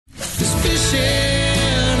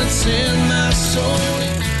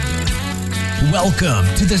Welcome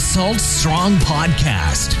to the Salt Strong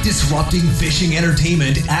Podcast, disrupting fishing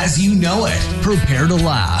entertainment as you know it. Prepare to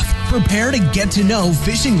laugh. Prepare to get to know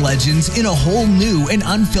fishing legends in a whole new and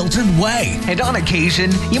unfiltered way. And on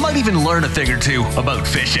occasion, you might even learn a thing or two about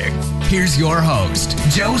fishing. Here's your host,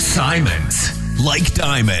 Joe Simons. Like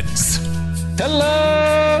diamonds.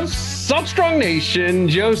 Hello, Salt Strong Nation.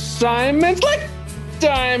 Joe Simons, like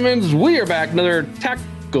diamonds. We are back another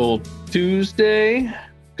Tackle Tuesday.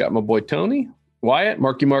 Got my boy Tony, Wyatt,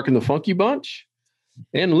 Marky Mark and the Funky Bunch,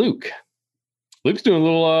 and Luke. Luke's doing a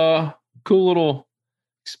little cool little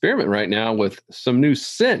experiment right now with some new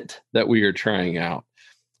scent that we are trying out.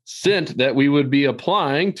 Scent that we would be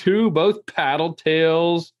applying to both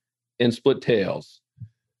paddletails and split tails.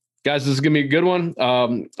 Guys, this is going to be a good one.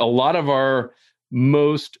 A lot of our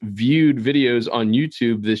most viewed videos on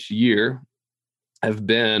YouTube this year have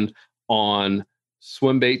been on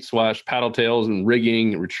swimbaits / paddletails and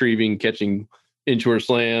rigging, retrieving, catching inshore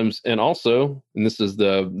slams, and also, and this is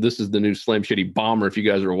the new Slam Shady Bomber. If you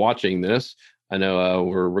guys are watching this, I know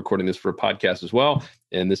we're recording this for a podcast as well,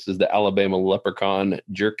 and this is the Alabama Leprechaun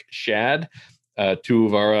Jerk Shad, two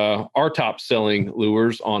of our top selling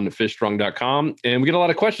lures on fishstrong.com, and we get a lot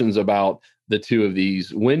of questions about the two of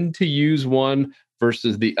these, when to use one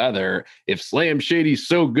versus the other. If Slam Shady's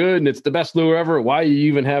so good and it's the best lure ever, why you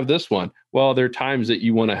even have this one? Well, there are times that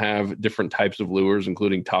you want to have different types of lures,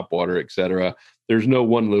 including topwater, etc. There's no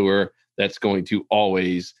one lure that's going to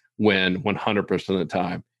always win 100% of the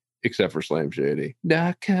time, except for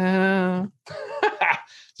SlamShady.com.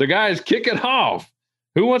 So, guys, kick it off.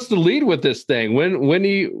 Who wants to lead with this thing? When are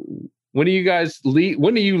you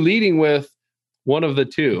leading with one of the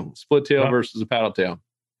two, split tail versus a paddle tail?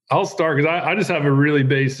 I'll start because I just have a really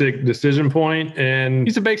basic decision point, and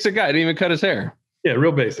he's a basic guy. Didn't even cut his hair. Yeah,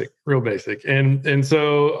 real basic. And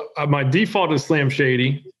so my default is Slam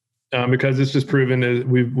Shady because it's just proven that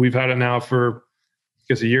we've had it now for, I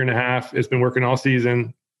guess, a year and a half. It's been working all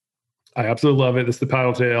season. I absolutely love it. It's the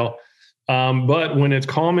paddle tail. But when it's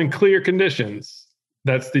calm and clear conditions,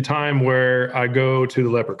 that's the time where I go to the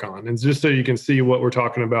Leprechaun. And just so you can see what we're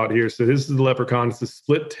talking about here. So this is the Leprechaun. It's a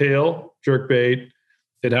split tail jerkbait.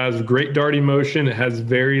 It has great darting motion. It has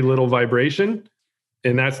very little vibration.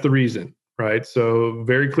 And that's the reason, right? So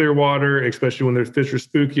very clear water, especially when there's fish are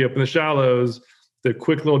spooky up in the shallows, the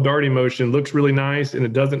quick little darting motion looks really nice, and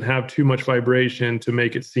it doesn't have too much vibration to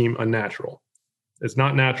make it seem unnatural. It's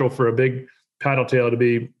not natural for a big paddle tail to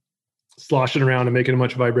be sloshing around and making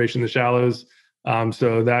much vibration in the shallows.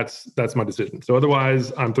 So that's my decision. So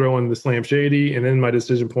otherwise, I'm throwing the Slam Shady, and then my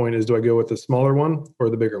decision point is, do I go with the smaller one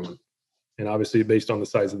or the bigger one? And obviously based on the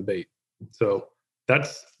size of the bait. So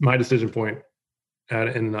that's my decision point in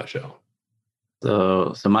a nutshell.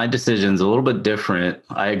 So my decision's a little bit different.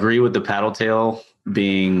 I agree with the paddle tail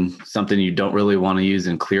being something you don't really want to use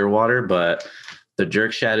in clear water, but the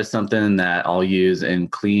jerk shad is something that I'll use in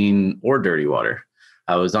clean or dirty water.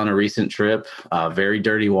 I was on a recent trip, very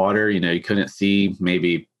dirty water. You couldn't see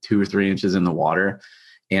maybe 2 or 3 inches in the water.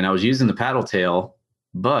 And I was using the paddle tail,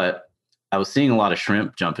 but I was seeing a lot of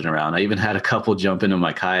shrimp jumping around. I even had a couple jump into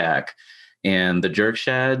my kayak. And the jerk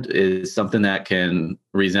shad is something that can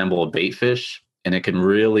resemble a bait fish, and it can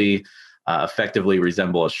really effectively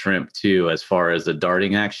resemble a shrimp too, as far as the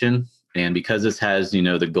darting action. And because this has,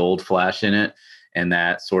 the gold flash in it and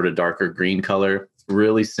that sort of darker green color,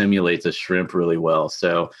 really simulates a shrimp really well.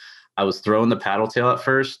 So I was throwing the paddle tail at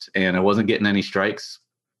first, and I wasn't getting any strikes.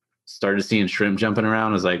 Started seeing shrimp jumping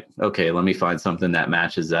around. I was like, okay, let me find something that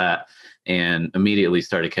matches that. And immediately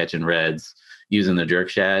started catching reds using the jerk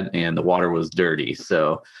shad, and the water was dirty.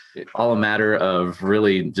 So all a matter of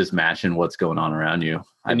really just matching what's going on around you.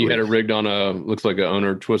 And you had it rigged on looks like a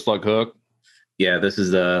owner twist lock hook. Yeah, this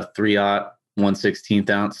is a 3/0 1/16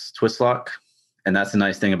 ounce twist lock. And that's the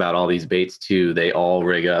nice thing about all these baits too. They all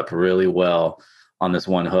rig up really well on this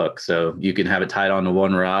one hook. So you can have it tied onto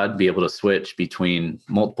one rod, be able to switch between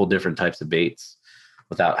multiple different types of baits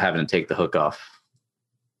without having to take the hook off.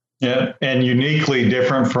 Yeah, and uniquely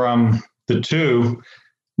different from the two,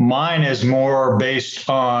 mine is more based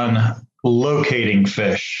on locating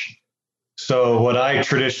fish. So what I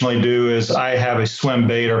traditionally do is I have a swim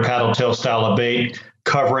bait or paddle tail style of bait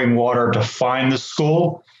covering water to find the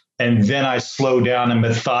school, and then I slow down and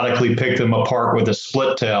methodically pick them apart with a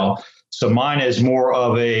split tail. So mine is more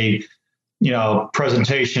of a,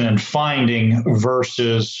 presentation and finding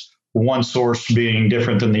versus one source being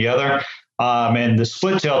different than the other. And the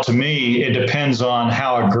split tail, to me, it depends on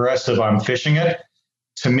how aggressive I'm fishing it.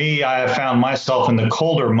 To me, I have found myself in the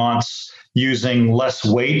colder months using less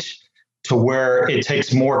weight to where it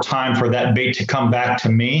takes more time for that bait to come back to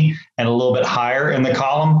me and a little bit higher in the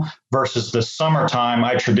column versus the summertime.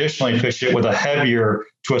 I traditionally fish it with a heavier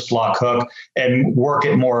twist lock hook and work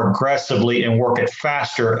it more aggressively and work it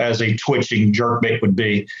faster as a twitching jerkbait would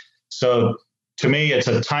be. So to me, it's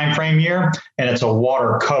a time frame year and it's a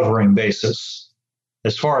water covering basis.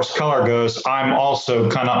 As far as color goes, I'm also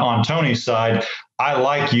kind of on Tony's side. I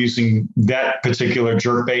like using that particular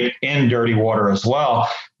jerkbait in dirty water as well.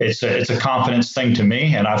 It's a confidence thing to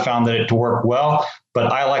me, and I found that it to work well.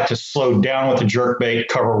 But I like to slow down with the jerkbait,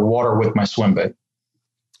 cover water with my swim bait.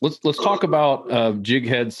 Let's talk about jig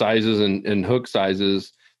head sizes and hook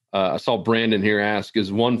sizes. I saw Brandon here ask: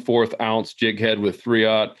 is 1/4 ounce jig head with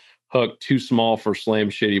 3/0 hook too small for slam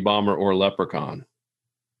shady bomber or leprechaun?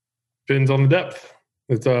 Depends on the depth.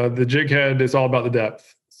 It's the jig head is all about the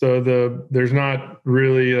depth. So there's not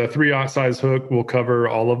really a 3/0 size hook will cover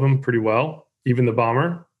all of them pretty well, even the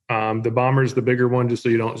bomber. The bomber is the bigger one, just so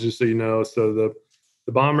you know. So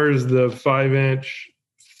the bomber is the 5-inch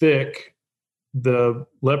thick. The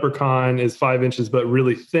leprechaun is 5 inches, but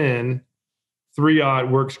really thin. 3/0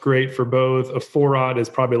 works great for both. A 4/0 is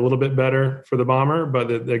probably a little bit better for the bomber,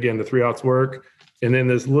 but again, the 3/0s work. And then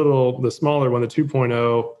the smaller one, the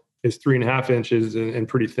 2.0, is 3.5 inches and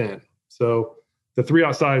pretty thin. So the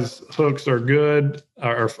 3/0 size hooks are good,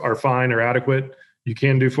 are fine, or adequate. You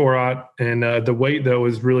can do 4/0, and the weight though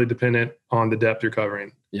is really dependent on the depth you're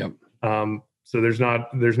covering. Yep. So there's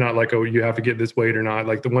not like, oh, you have to get this weight or not.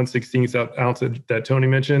 Like the 1/16 ounce that Tony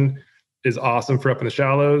mentioned is awesome for up in the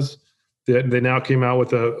shallows. They now came out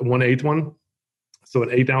with a 1/8 one. So an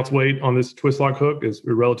 1/8 ounce weight on this twist lock hook is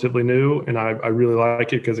relatively new, and I really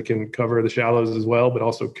like it because it can cover the shallows as well, but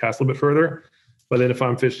also cast a little bit further. But then if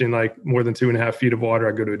I'm fishing like more than 2.5 feet of water,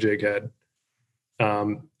 I go to a jig head.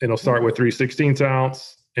 It'll start with 3/16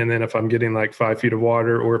 ounce. And then if I'm getting like 5 feet of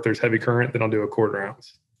water, or if there's heavy current, then I'll do a 1/4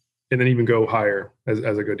 ounce. And then even go higher as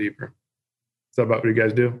I go deeper. Is that about what you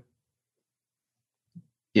guys do?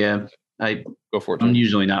 Yeah, I Go for it. I'm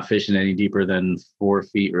usually not fishing any deeper than 4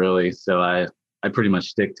 feet really. So I pretty much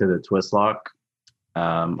stick to the twist lock.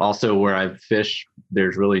 Also where I fish,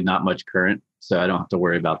 there's really not much current. So I don't have to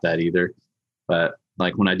worry about that either. But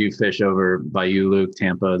like when I do fish over by you, Luke,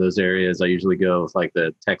 Tampa, those areas, I usually go with like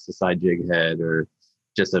the Texas side jig head or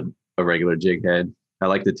just a regular jig head. I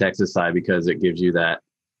like the Texas side because it gives you that,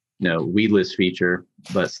 weedless feature,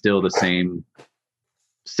 but still the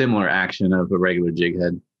similar action of a regular jig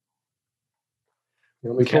head.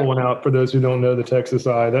 Let me pull one out for those who don't know the Texas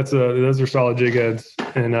eye. Those are solid jig heads.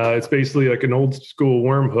 And it's basically like an old school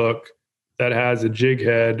worm hook that has a jig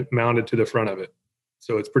head mounted to the front of it.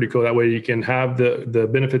 So it's pretty cool. That way you can have the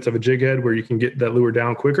benefits of a jig head where you can get that lure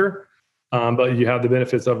down quicker, but you have the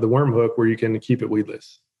benefits of the worm hook where you can keep it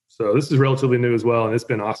weedless. So this is relatively new as well, and it's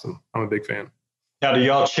been awesome. I'm a big fan. Now, do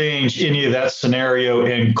y'all change any of that scenario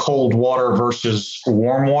in cold water versus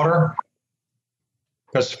warm water?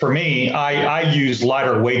 Because for me, I use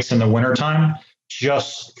lighter weights in the wintertime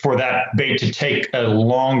just for that bait to take a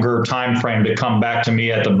longer time frame to come back to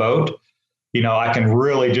me at the boat. I can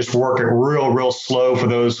really just work it real slow for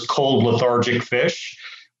those cold lethargic fish.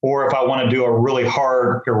 Or if I want to do a really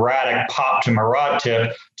hard, erratic pop to my rod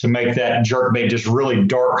tip to make that jerkbait just really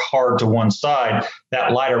dart hard to one side,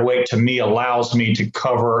 that lighter weight to me allows me to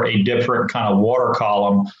cover a different kind of water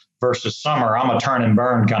column versus summer. I'm a turn and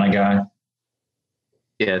burn kind of guy.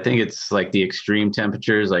 Yeah, I think it's like the extreme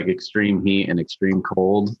temperatures, like extreme heat and extreme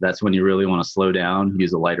cold. That's when you really want to slow down,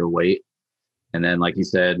 use a lighter weight. And then, like you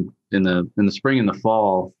said, in the spring and the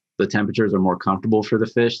fall, the temperatures are more comfortable for the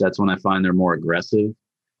fish. That's when I find they're more aggressive.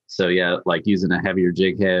 So yeah, like using a heavier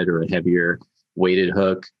jig head or a heavier weighted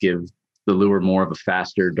hook, give the lure more of a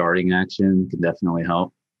faster darting action can definitely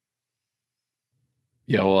help.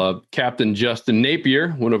 Yeah, well, Captain Justin Napier,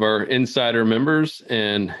 one of our insider members,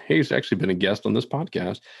 and he's actually been a guest on this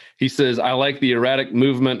podcast. He says, I like the erratic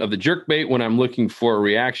movement of the jerkbait when I'm looking for a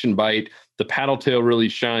reaction bite. The paddletail really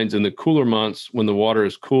shines in the cooler months when the water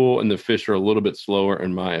is cool and the fish are a little bit slower,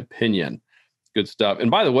 in my opinion. Good stuff.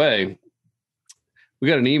 And by the way, we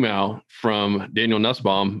got an email from Daniel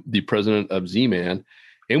Nussbaum, the president of Z-Man.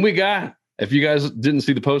 And we got, if you guys didn't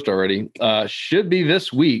see the post already, should be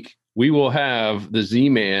this week, we will have the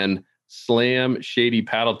Z-Man Slam Shady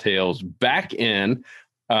Paddletails back in,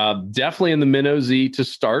 definitely in the Minnow Z to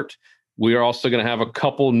start. We are also going to have a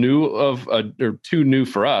couple new or two new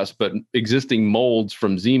for us, but existing molds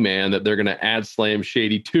from Z-Man that they're going to add Slam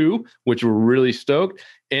Shady to, which we're really stoked.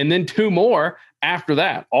 And then 2 more after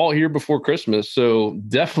that, all here before Christmas. So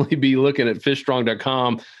definitely be looking at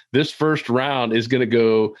fishstrong.com. This first round is going to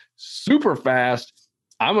go super fast.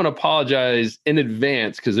 I'm going to apologize in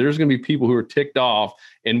advance because there's going to be people who are ticked off.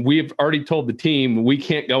 And we've already told the team we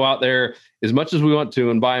can't go out there as much as we want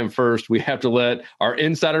to and buy them first. We have to let our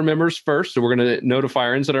insider members first. So we're going to notify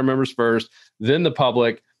our insider members first, then the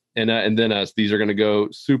public, and then us. These are going to go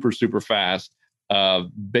super, super fast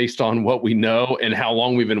based on what we know and how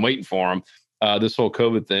long we've been waiting for them. This whole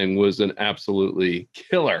COVID thing was an absolutely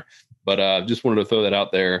killer. But just wanted to throw that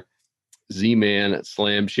out there. Z-Man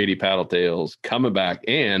Slam Shady Paddletails coming back,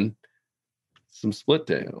 and some split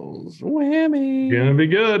tails. Whammy. Gonna be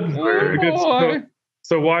good. Very good.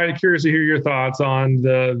 So Wyatt, curious to hear your thoughts on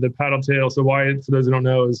the paddletail. So Wyatt, for those who don't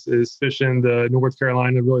know, is fishing the North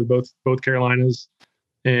Carolina, really both Carolinas.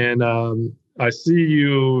 And I see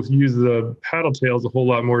you use the paddletails a whole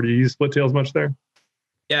lot more. Do you use split tails much there?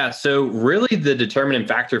 Yeah, so really the determining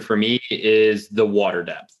factor for me is the water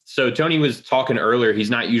depth. So Tony was talking earlier, he's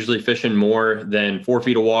not usually fishing more than 4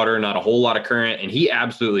 feet of water, not a whole lot of current, and he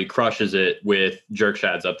absolutely crushes it with jerk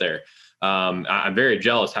shads up there. I'm very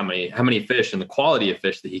jealous how many fish and the quality of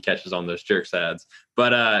fish that he catches on those jerk shads.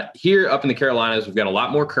 But here up in the Carolinas, we've got a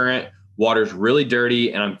lot more current, water's really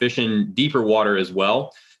dirty, and I'm fishing deeper water as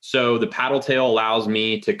well. So the paddletail allows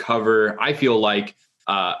me to cover, I feel like,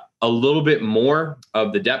 a little bit more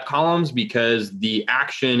of the depth columns because the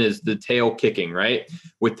action is the tail kicking, right?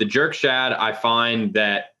 With the jerk shad, I find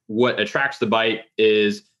that what attracts the bite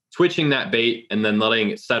is twitching that bait and then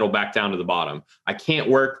letting it settle back down to the bottom. I can't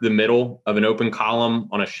work the middle of an open column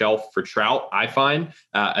on a shelf for trout, I find,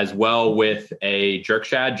 as well with a jerk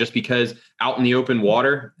shad, just because out in the open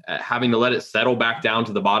water, having to let it settle back down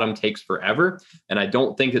to the bottom takes forever. And I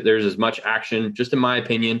don't think that there's as much action, just in my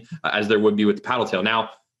opinion, as there would be with the paddletail.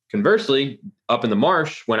 Now, conversely, up in the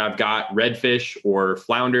marsh, when I've got redfish or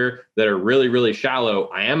flounder that are really, really shallow,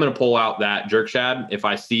 I am going to pull out that jerk shad if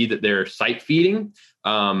I see that they're sight feeding.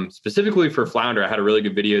 Specifically for flounder, I had a really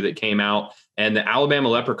good video that came out, and the Alabama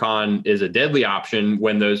leprechaun is a deadly option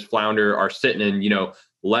when those flounder are sitting in,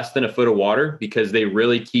 less than a foot of water because they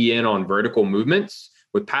really key in on vertical movements.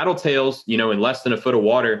 With paddletails, in less than a foot of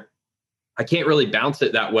water, I can't really bounce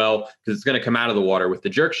it that well because it's going to come out of the water. With the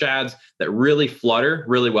jerk shads that really flutter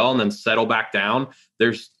really well and then settle back down,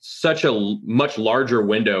 there's such a much larger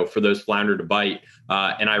window for those flounder to bite.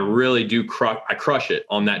 And I really do crush it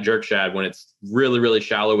on that jerk shad when it's really, really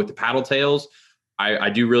shallow. With the paddletails, I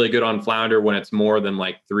do really good on flounder when it's more than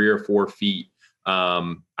like 3 or 4 feet.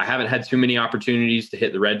 I haven't had too many opportunities to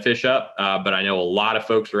hit the redfish up, but I know a lot of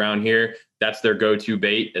folks around here, that's their go-to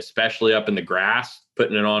bait, especially up in the grass,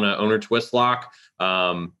 putting it on an owner twist lock.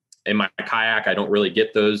 In my kayak, I don't really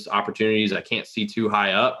get those opportunities. I can't see too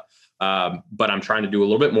high up, but I'm trying to do a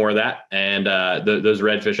little bit more of that. And those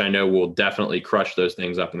redfish I know will definitely crush those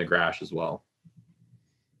things up in the grass as well.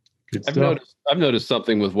 I've noticed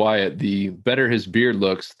something with Wyatt. The better his beard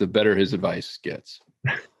looks, the better his advice gets.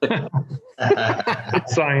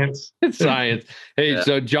 It's science. It's science. Hey, yeah.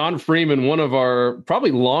 So John Freeman, one of our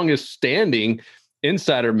probably longest standing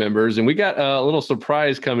insider members, and we got a little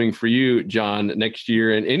surprise coming for you, John, next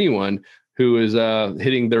year, and anyone who is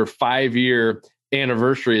hitting their 5-year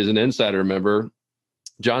anniversary as an insider member.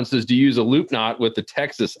 John says, do you use a loop knot with the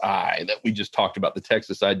Texas eye that we just talked about, the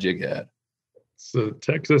Texas eye jig head? So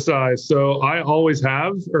Texas eye. So I always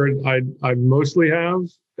have, or I mostly have.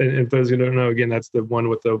 And for those who don't know, again, that's the one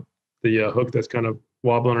with the hook that's kind of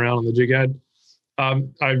wobbling around on the jig head.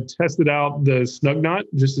 I've tested out the snug knot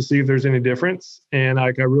just to see if there's any difference, and I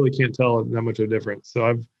really can't tell that much of a difference.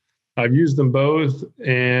 So I've used them both,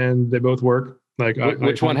 and they both work.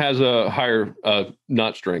 Which one has a higher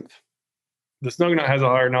knot strength? The snug knot has a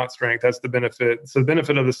higher knot strength. That's the benefit. So the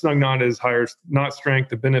benefit of the snug knot is higher knot strength.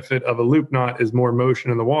 The benefit of a loop knot is more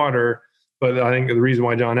motion in the water. But I think the reason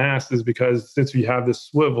why John asked is because since we have this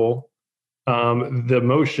swivel, the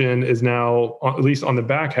motion is now, at least on the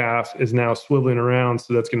back half, is now swiveling around.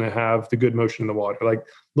 So that's going to have the good motion in the water. Like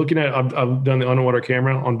looking at, I've done the underwater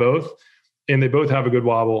camera on both, and they both have a good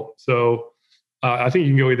wobble. So I think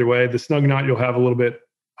you can go either way. The snug knot, you'll have a little bit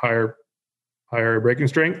higher breaking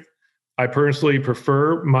strength. I personally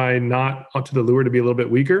prefer my knot onto the lure to be a little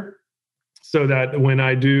bit weaker, so that when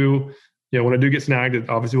I do get snagged, it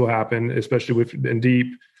obviously will happen, especially in deep.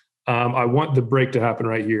 I want the break to happen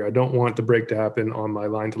right here. I don't want the break to happen on my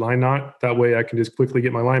line-to-line knot. That way I can just quickly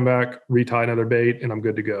get my line back, retie another bait, and I'm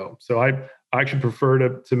good to go. So I actually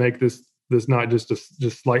prefer to make this knot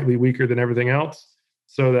just slightly weaker than everything else,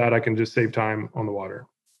 so that I can just save time on the water.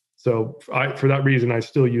 So for that reason, I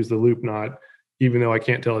still use the loop knot, even though I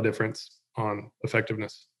can't tell a difference on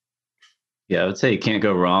effectiveness. Yeah, I would say you can't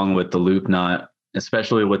go wrong with the loop knot.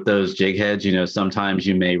 especially with those jig heads, sometimes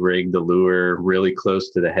you may rig the lure really close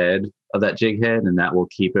to the head of that jig head, and that will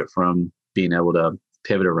keep it from being able to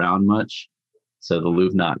pivot around much. So the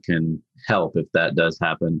loop knot can help if that does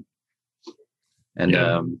happen. And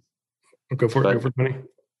go for it, Tony.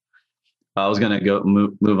 I was going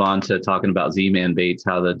to move on to talking about Z-Man baits,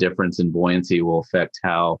 how the difference in buoyancy will affect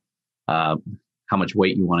how much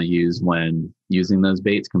weight you want to use when using those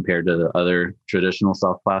baits compared to the other traditional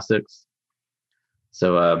soft plastics.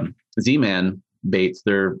 So Z-Man baits,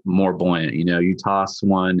 they're more buoyant. You toss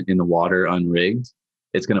one in the water unrigged,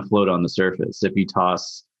 it's going to float on the surface. If you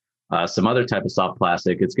toss some other type of soft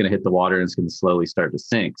plastic, it's going to hit the water and it's going to slowly start to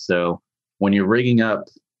sink. So when you're rigging up,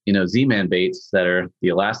 Z-Man baits that are the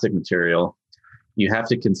elastic material, you have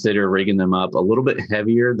to consider rigging them up a little bit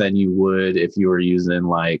heavier than you would if you were using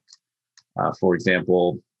for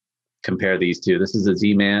example, compare these two. This is a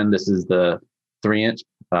Z-Man. This is the 3-inch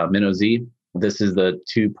Minnow Z. This is the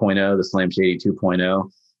 2.0, the Slam Shady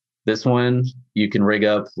 2.0. This one you can rig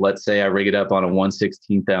up. Let's say I rig it up on a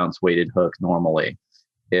 1/16 ounce weighted hook normally.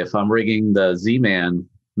 If I'm rigging the Z-Man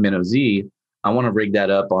Minnow Z, I want to rig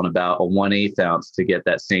that up on about a 1/8 ounce to get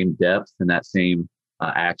that same depth and that same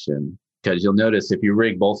action. Because you'll notice if you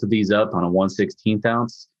rig both of these up on a 1/16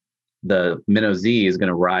 ounce, the Minnow Z is going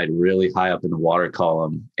to ride really high up in the water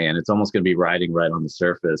column, and it's almost going to be riding right on the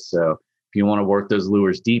surface. So if you want to work those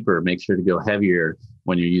lures deeper, make sure to go heavier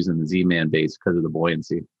when you're using the Z-Man baits because of the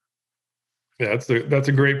buoyancy. Yeah, that's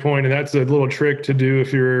a great point, and that's a little trick to do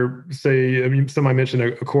if you're, somebody mentioned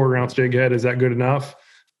a 1/4 ounce jig head. Is that good enough?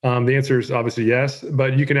 The answer is obviously yes,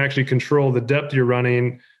 but you can actually control the depth you're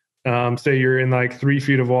running. Say you're in 3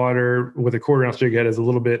 feet of water with a 1/4 ounce jig head is a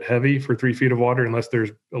little bit heavy for 3 feet of water unless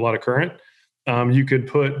there's a lot of current. You could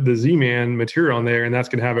put the Z-Man material on there, and that's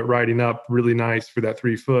going to have it riding up really nice for that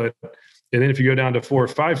 3 foot. And then if you go down to 4 or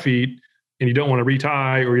 5 feet and you don't want to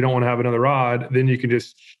retie or you don't want to have another rod, then you can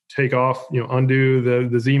just take off, undo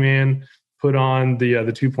the Z-Man, put on the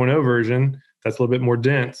 2.0 version that's a little bit more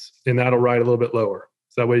dense, and that'll ride a little bit lower.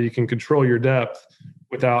 So that way you can control your depth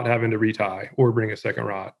without having to retie or bring a second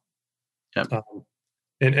rod. Yep.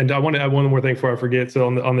 And I want to add one more thing before I forget. So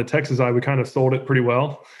on the Texas side, we kind of sold it pretty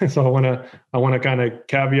well. So I want to kind of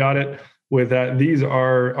caveat it with that. These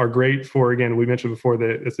are great for, again, we mentioned before that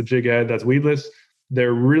it's a jig head that's weedless.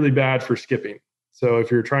 They're really bad for skipping. So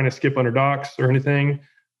if you're trying to skip under docks or anything,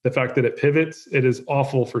 the fact that it pivots, it is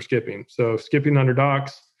awful for skipping. So skipping under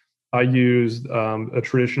docks, I used a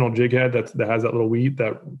traditional jig head that has that little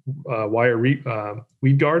wire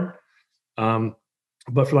weed guard.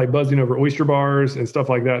 But for buzzing over oyster bars and stuff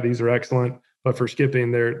like that, these are excellent. But for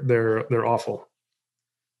skipping, they're awful.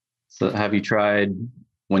 So have you tried,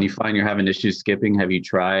 when you find you're having issues skipping, have you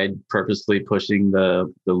tried purposely pushing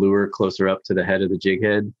the lure closer up to the head of the jig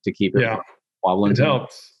head to keep it wobbling? It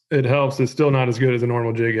helps. It helps. It's still not as good as a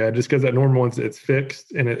normal jig head, just because that normal one's it's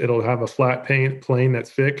fixed and it'll have a flat plane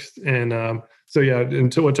that's fixed. And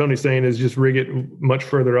until what Tony's saying is just rig it much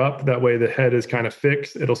further up. That way the head is kind of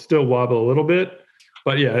fixed. It'll still wobble a little bit,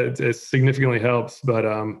 but it significantly helps. But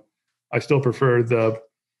I still prefer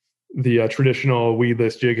the traditional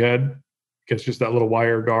weedless jig head because just that little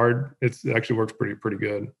wire guard, it actually works pretty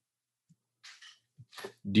good.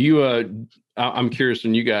 Do you? I'm curious,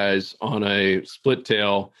 when you guys on a split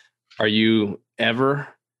tail, are you ever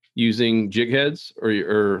using jig heads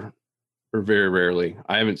or very rarely?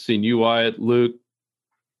 I haven't seen you, Wyatt, Luke.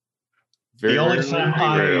 The only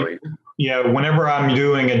time whenever I'm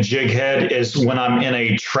doing a jig head is when I'm in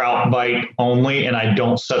a trout bite only and I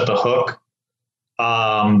don't set the hook.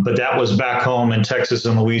 But that was back home in Texas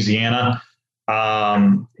and Louisiana.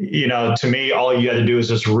 To me, all you had to do is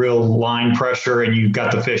just real line pressure and you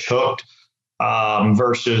got the fish hooked.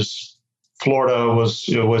 Versus Florida was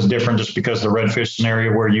different just because of the redfish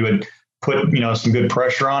scenario where you would put, some good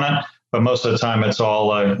pressure on it. But most of the time it's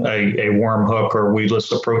all a worm hook or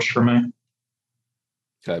weedless approach for me.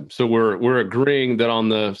 Okay. So we're agreeing that on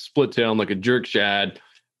the split tail, like a jerk shad,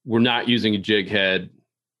 we're not using a jig head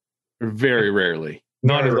very rarely.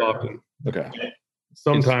 Not as often. Okay.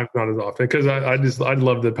 Sometimes not as often because I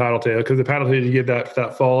love the paddle tail because the paddle tail you get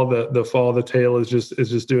that fall the fall of the tail is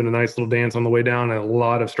just doing a nice little dance on the way down and a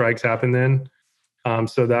lot of strikes happen then.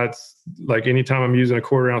 So that's anytime I'm using a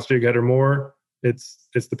 1/4 ounce jig head or more, it's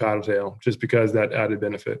the paddle tail just because that added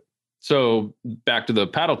benefit. So back to the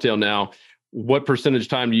paddle tail now. What percentage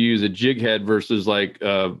time do you use a jig head versus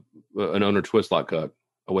an owner twist lock hook,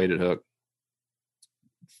 a weighted hook?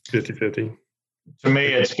 50-50. To me,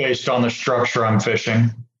 it's based on the structure I'm fishing.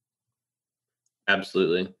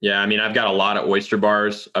 Absolutely. Yeah. I mean, I've got a lot of oyster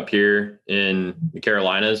bars up here in the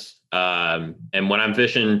Carolinas. And when I'm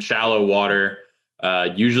fishing shallow water,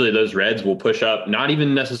 Usually those reds will push up, not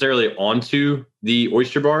even necessarily onto the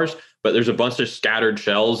oyster bars, but there's a bunch of scattered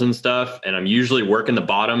shells and stuff. And I'm usually working the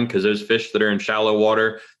bottom because those fish that are in shallow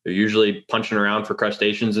water, they're usually punching around for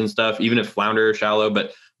crustaceans and stuff, even if flounder are shallow.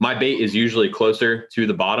 But my bait is usually closer to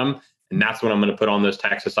the bottom. And that's when I'm going to put on those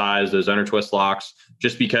Texas eyes, those under twist locks,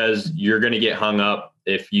 just because you're going to get hung up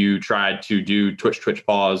if you try to do twitch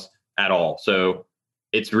pause at all. So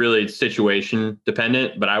it's really situation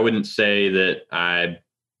dependent, but I wouldn't say that I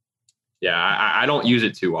don't use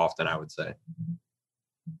it too often, I would say.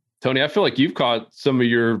 Tony, I feel like you've caught some of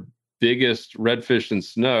your biggest redfish and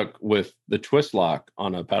snook with the twist lock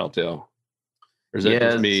on a paddletail. Or is that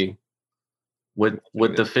just me? With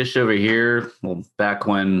the fish over here, well, back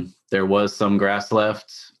when there was some grass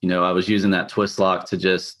left, I was using that twist lock to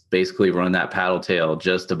just basically run that paddletail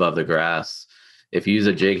just above the grass. If you use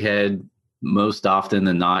a jig head, most often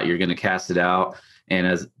than not, you're going to cast it out.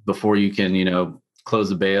 And before you can, close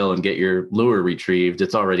the bail and get your lure retrieved,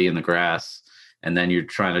 it's already in the grass. And then you're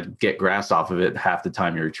trying to get grass off of it half the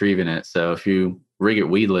time you're retrieving it. So if you rig it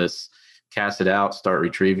weedless, cast it out, start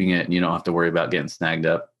retrieving it, and you don't have to worry about getting snagged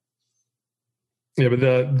up. Yeah, but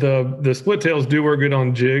the split tails do work good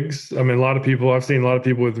on jigs. I mean, I've seen a lot of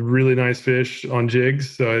people with really nice fish on jigs.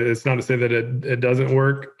 So it's not to say that it doesn't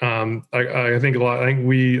work. I think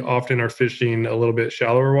we often are fishing a little bit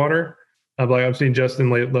shallower water. I've seen Justin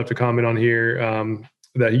left a comment on here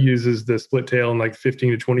that he uses the split tail in like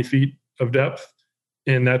 15 to 20 feet of depth.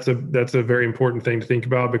 And that's a very important thing to think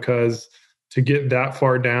about, because to get that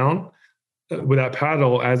far down with that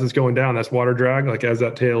paddle, as it's going down, that's water drag. Like as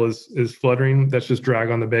that tail is fluttering, that's just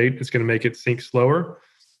drag on the bait. It's going to make it sink slower.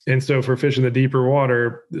 And so for fishing the deeper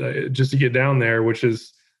water, just to get down there, which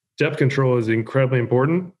is depth control is incredibly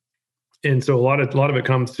important. And so a lot of it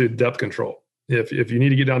comes to depth control. If you need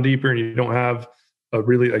to get down deeper and you don't have a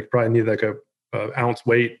really, probably need like a ounce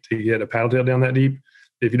weight to get a paddle tail down that deep.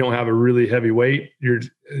 If you don't have a really heavy weight,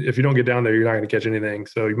 if you don't get down there, you're not going to catch anything.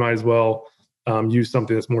 So you might as well use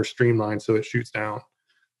something that's more streamlined so it shoots down.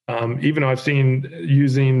 Even though I've seen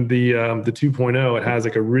using the 2.0, it has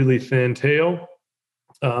like a really thin tail.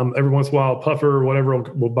 Every once in a while, a puffer or whatever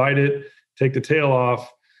will bite it, take the tail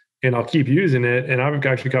off, and I'll keep using it. And I've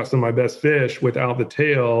actually caught some of my best fish without the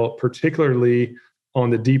tail, particularly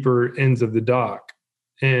on the deeper ends of the dock.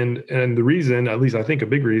 And the reason, at least I think a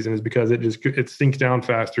big reason, is because it sinks down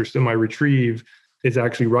faster. So my retrieve is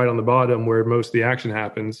actually right on the bottom where most of the action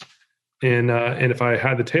happens. And if I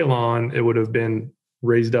had the tail on, it would have been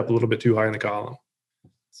raised up a little bit too high in the column.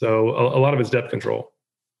 So a lot of it's depth control.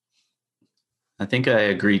 I think I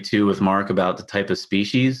agree too with Mark about the type of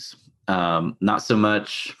species. Not so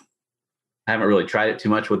much. I haven't really tried it too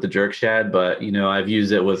much with the jerk shad, but I've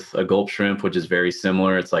used it with a gulp shrimp, which is very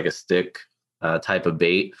similar. It's like a stick type of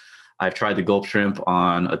bait. I've tried the gulp shrimp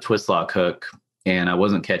on a twist lock hook, and I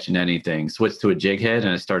wasn't catching anything. Switched to a jig head,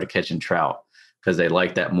 and I started catching trout, because they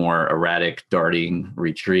like that more erratic darting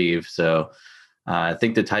retrieve. So I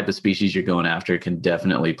think the type of species you're going after can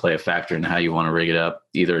definitely play a factor in how you want to rig it up,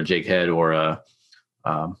 either a jig head or a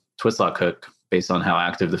twist lock hook, based on how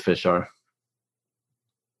active the fish are.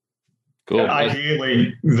 Cool.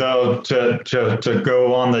 Ideally, though, to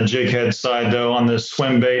go on the jig head side, though, on the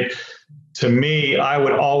swim bait, to me, I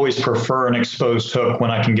would always prefer an exposed hook when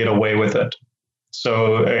I can get away with it.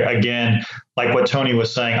 So again, like what Tony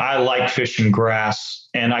was saying, I like fishing grass,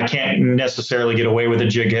 and I can't necessarily get away with a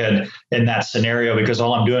jig head in that scenario because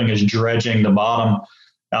all I'm doing is dredging the bottom.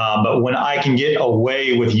 But when I can get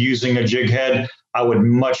away with using a jig head, I would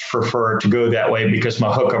much prefer to go that way, because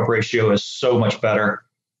my hookup ratio is so much better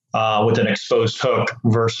with an exposed hook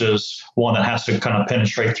versus one that has to kind of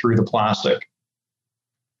penetrate through the plastic.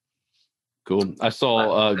 Cool. I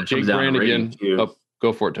saw Jake Brand again. Oh,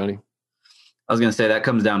 go for it, Tony. I was going to say that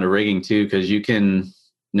comes down to rigging too, because you can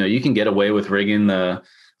get away with rigging the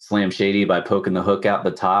Slam Shady by poking the hook out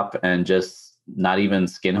the top and just not even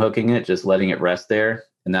skin hooking it, just letting it rest there,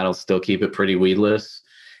 and that'll still keep it pretty weedless.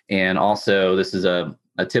 And also, this is a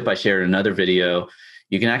tip I shared in another video.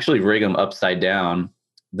 You can actually rig them upside down.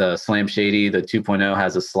 The Slam Shady, the 2.0,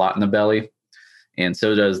 has a slot in the belly, and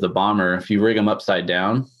so does the Bomber. If you rig them upside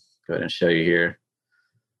down, go ahead and show you here.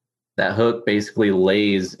 That hook basically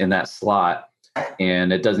lays in that slot,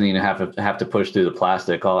 and it doesn't even have to push through the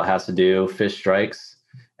plastic. All it has to do, fish strikes,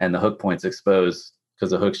 and the hook point's exposed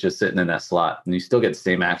because the hook's just sitting in that slot, and you still get the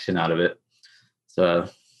same action out of it. So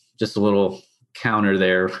just a little counter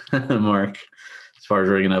there, Mark, as far as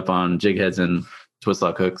rigging up on jig heads and twist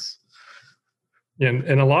lock hooks. Yeah,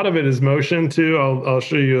 and a lot of it is motion too. I'll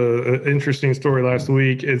show you an interesting story last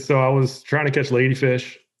week. So I was trying to catch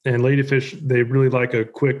ladyfish, And ladyfish, they really like a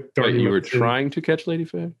quick darting. Wait, you were motion. trying to catch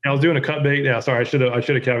ladyfish? I was doing a cut bait. Yeah, sorry, I should have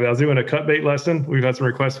caveated. I was doing a cut bait lesson. We've had some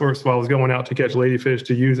requests for it, so I was going out to catch ladyfish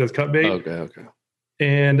to use as cut bait. Okay.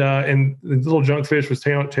 And the little junk fish was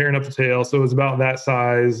tearing up the tail, so it was about that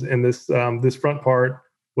size. And this front part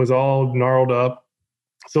was all gnarled up.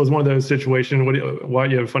 So it was one of those situations. Why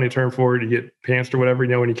you have a funny term for it? You get pantsed or whatever.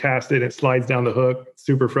 When you cast it, it slides down the hook.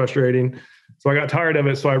 Super frustrating. So I got tired of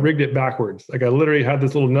it, so I rigged it backwards. Like I literally had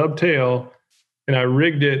this little nub tail, and I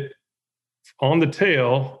rigged it on the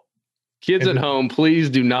tail. Kids at home, please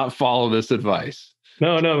do not follow this advice.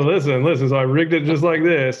 No, listen. So I rigged it just like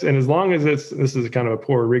this. And as long as this is kind of a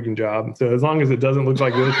poor rigging job. So as long as it doesn't look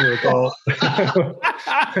like this where it's all,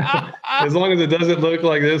 as long as it doesn't look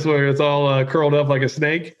like this where it's all curled up like a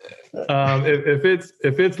snake.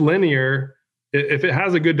 If it's linear, if it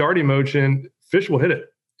has a good darting motion, fish will hit it.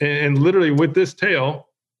 And literally with this tail,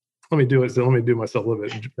 let me do it. So let me do myself a little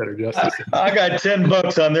bit better justice. I got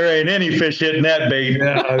 $10 on there. Ain't any fish hitting that bait.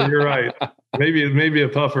 Yeah, you're right. Maybe a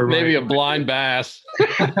puffer. Maybe a blind bass.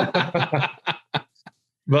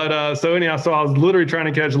 But so anyhow, so I was literally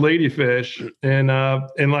trying to catch ladyfish,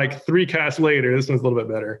 and like 3 casts later, this one's a little bit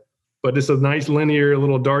better. But just a nice linear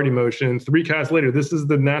little darty motion. 3 casts later, this is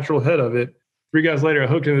the natural head of it. 3 casts later, I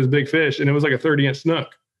hooked in this big fish, and it was like a 30-inch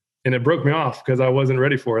snook, and it broke me off because I wasn't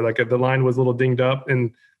ready for it. Like the line was a little dinged up,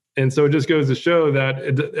 and so it just goes to show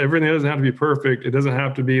that everything doesn't have to be perfect. It doesn't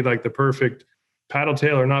have to be like the perfect paddle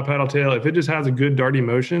tail or not paddle tail. If it just has a good darty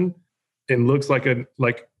motion and looks like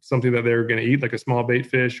something that they're going to eat, like a small bait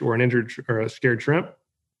fish or an injured or a scared shrimp,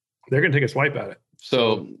 they're going to take a swipe at it.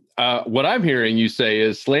 So what I'm hearing you say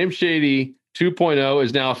is Slam Shady 2.0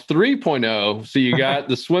 is now 3.0. So you got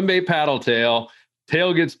the swim bait paddle tail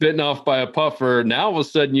gets bitten off by a puffer. Now all of a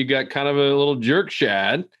sudden you got kind of a little jerk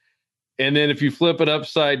shad. And then if you flip it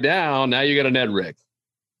upside down, now you got a Ned rig.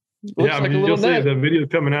 Yeah, I mean, you'll see the video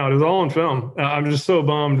coming out. It was all on film. I'm just so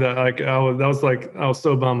bummed that I was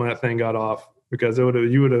so bummed when that thing got off, because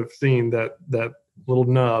you would have seen that little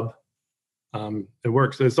nub. It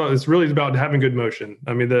works. It's really about having good motion.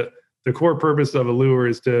 I mean, the core purpose of a lure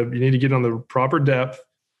is you need to get on the proper depth.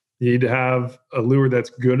 You need to have a lure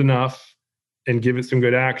that's good enough and give it some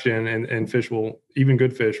good action, and even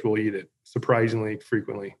good fish will eat it surprisingly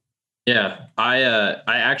frequently. Yeah, I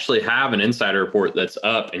actually have an insider report that's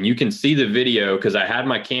up, and you can see the video because I had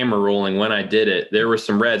my camera rolling when I did it. There were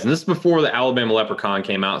some reds, and this is before the Alabama Leprechaun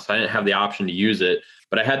came out, so I didn't have the option to use it.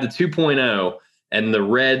 But I had the 2.0, and the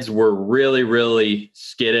reds were really, really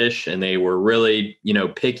skittish, and they were really,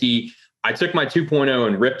 picky. I took my 2.0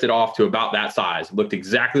 and ripped it off to about that size. It looked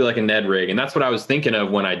exactly like a Ned rig, and that's what I was thinking of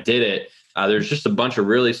when I did it. There's just a bunch of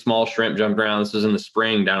really small shrimp jumped around. This was in the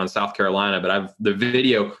spring down in South Carolina, but I've the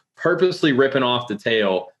video purposely ripping off the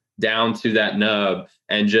tail down to that nub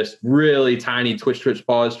and just really tiny twitch,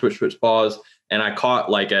 pause. And I caught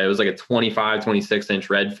it was like a 25, 26 inch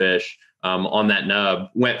redfish on that nub,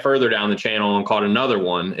 went further down the channel and caught another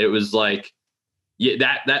one. It was like,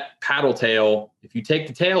 that paddle tail, if you take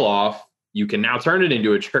the tail off, you can now turn it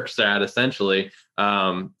into a jerk shad essentially,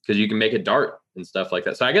 because you can make it dart and stuff like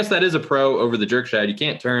that. So I guess that is a pro over the jerk shad. You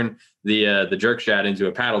can't turn the jerk shad into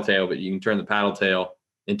a paddle tail, but you can turn the paddle tail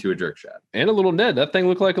into a jerk shad. And a little Ned. That thing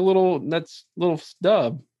looked like a little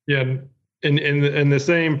stub. Yeah. And the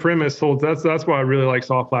same premise holds. That's why I really like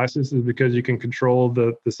soft plastics, is because you can control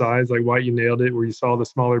the size. Like White, you nailed it, where you saw the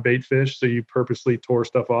smaller bait fish, so you purposely tore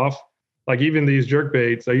stuff off. Like even these jerk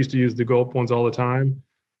baits, I used to use the gulp ones all the time.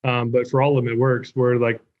 But for all of them, it works, where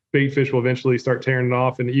like bait fish will eventually start tearing it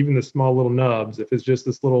off. And even the small little nubs, if it's just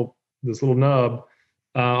this little nub,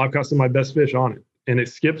 I've caught some of my best fish on it. And it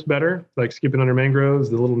skips better, like skipping under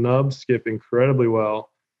mangroves. The little nubs skip incredibly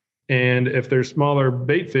well. And if there's smaller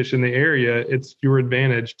bait fish in the area, it's your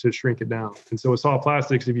advantage to shrink it down. And so with soft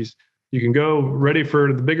plastics, if you can go ready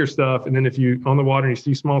for the bigger stuff, and then if you on the water and you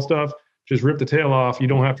see small stuff, just rip the tail off. You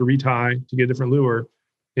don't have to retie to get a different lure,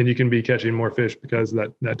 and you can be catching more fish because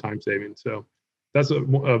of that time saving. So that's a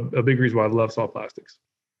big reason why I love soft plastics.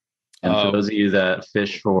 And for those of you that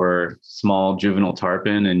fish for small juvenile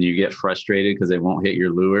tarpon and you get frustrated because they won't hit your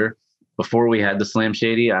lure, before we had the Slam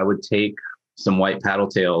Shady, I would take some white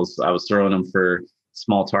paddletails. I was throwing them for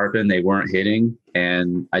small tarpon. They weren't hitting.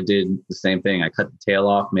 And I did the same thing. I cut the tail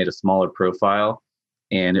off, made a smaller profile,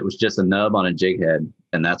 and it was just a nub on a jig head.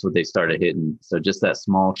 And that's what they started hitting. So just that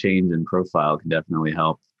small change in profile can definitely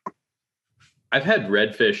help. I've had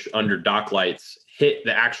redfish under dock lights hit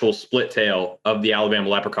the actual split tail of the Alabama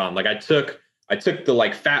Leprechaun. Like I took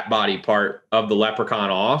the fat body part of the Leprechaun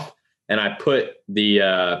off, and I put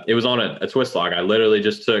it was on a twist lock. I literally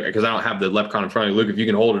just took, because I don't have the Leprechaun in front of me. Luke, if you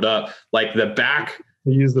can hold it up, like the back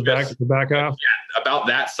You use the back half? Yeah, about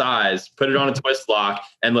that size, put it on a twist lock,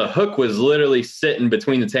 and the hook was literally sitting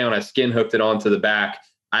between the tail, and I skin hooked it onto the back.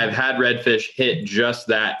 I've had redfish hit just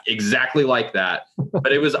that, exactly like that.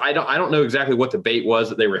 But it was, I don't know exactly what the bait was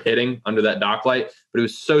that they were hitting under that dock light, but it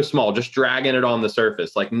was so small, just dragging it on the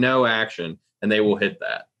surface, like no action, and they will hit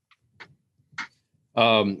that.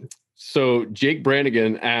 So Jake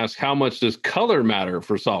Brannigan asked, how much does color matter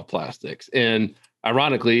for soft plastics? And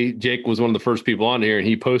ironically, Jake was one of the first people on here, and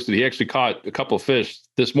he actually caught a couple of fish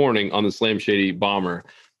this morning on the Slam Shady Bomber.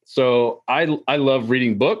 So I love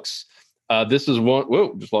reading books. This is one,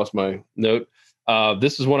 whoa, just lost my note.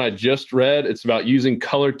 This is one I just read. It's about using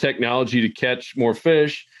color technology to catch more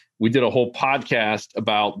fish. We did a whole podcast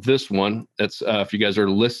about this one. That's if you guys are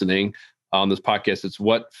listening on this podcast, it's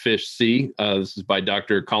What Fish See. This is by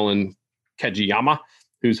Dr. Colin Kajiyama,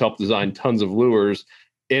 who's helped design tons of lures.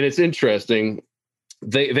 And it's interesting.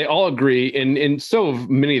 They all agree, and so have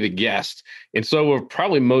many of the guests, and so have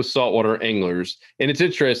probably most saltwater anglers. And it's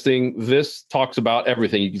interesting. This talks about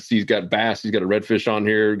everything. You can see he's got bass, he's got a redfish on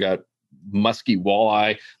here, got musky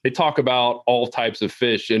walleye. They talk about all types of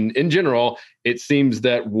fish. And in general, it seems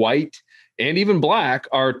that white and even black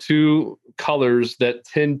are two colors that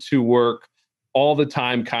tend to work all the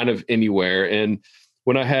time, kind of anywhere. And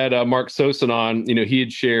when I had Mark Sosin on, he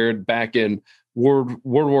had shared back in World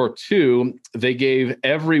War II, they gave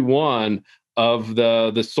every one of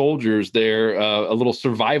the soldiers there a little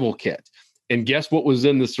survival kit. And guess what was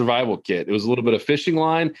in the survival kit? It was a little bit of fishing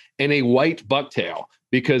line and a white bucktail,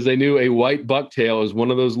 because they knew a white bucktail is one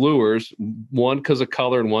of those lures, one because of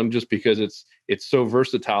color and one just because it's so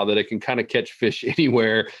versatile that it can kind of catch fish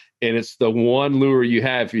anywhere. And it's the one lure you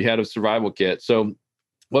have if you had a survival kit. So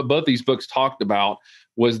what both these books talked about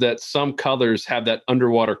was that some colors have that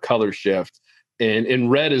underwater color shift. And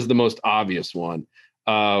red is the most obvious one.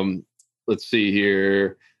 Let's see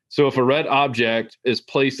here. So if a red object is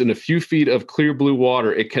placed in a few feet of clear blue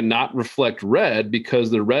water, it cannot reflect red because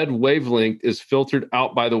the red wavelength is filtered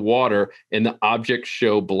out by the water and the objects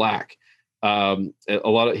show black.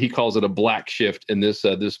 He calls it a black shift in this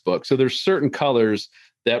book. So there's certain colors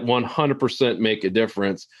that 100% make a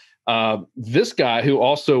difference. This guy, who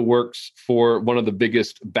also works for one of the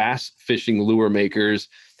biggest bass fishing lure makers,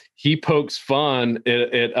 he pokes fun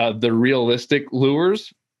at the realistic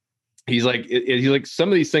lures. He's like, some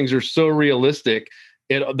of these things are so realistic,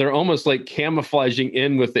 they're almost like camouflaging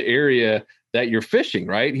in with the area that you're fishing,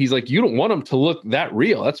 right? He's like, you don't want them to look that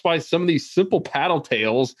real. That's why some of these simple paddle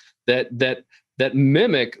tails that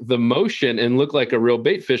mimic the motion and look like a real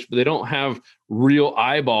bait fish, but they don't have real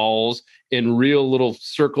eyeballs and real little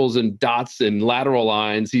circles and dots and lateral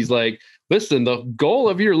lines. He's like, listen, the goal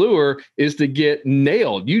of your lure is to get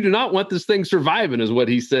nailed. You do not want this thing surviving, is what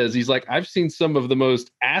he says. He's like, I've seen some of the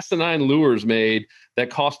most asinine lures made that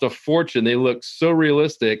cost a fortune. They look so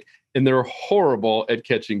realistic, and they're horrible at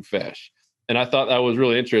catching fish. And I thought that was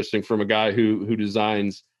really interesting from a guy who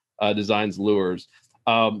designs lures.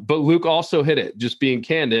 But Luke also hit it, just being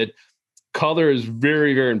candid. Color is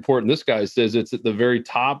very, very important. This guy says it's at the very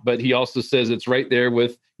top, but he also says it's right there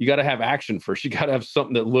with, you got to have action first. You got to have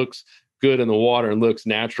something that looks good in the water and looks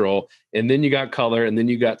natural. And then you got color, and then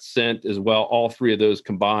you got scent as well. All three of those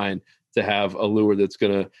combined to have a lure that's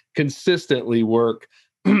going to consistently work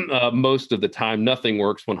most of the time. Nothing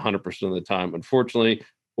works 100% of the time, unfortunately,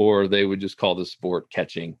 or they would just call the sport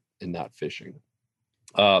catching and not fishing.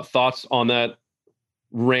 Thoughts on that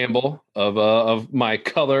ramble of my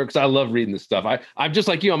color? Because I love reading this stuff. I'm just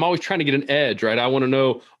like you. I'm always trying to get an edge, right? I want to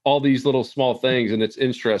know all these little small things, and it's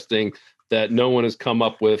interesting that no one has come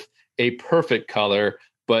up with a perfect color,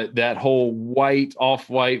 but that whole white,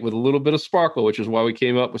 off-white with a little bit of sparkle, which is why we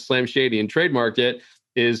came up with Slam Shady and trademarked it,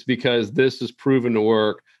 is because this is proven to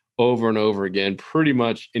work over and over again, pretty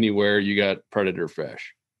much anywhere you got predator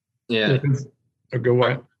fish. Yeah. A good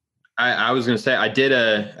one. I was going to say, I did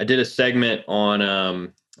a segment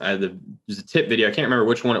on there's a tip video. I can't remember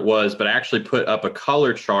which one it was, but I actually put up a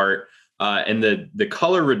color chart, and the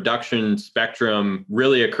color reduction spectrum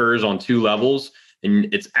really occurs on two levels.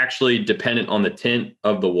 And it's actually dependent on the tint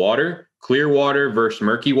of the water, clear water versus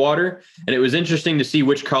murky water. And it was interesting to see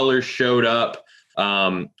which colors showed up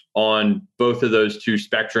on both of those two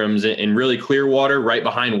spectrums. And really clear water right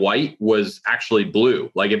behind white was actually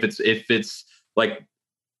blue. Like if it's like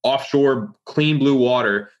offshore clean blue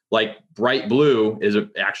water, like bright blue is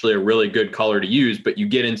actually a really good color to use. But you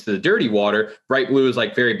get into the dirty water, bright blue is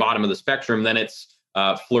like very bottom of the spectrum. Then it's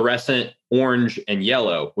fluorescent orange and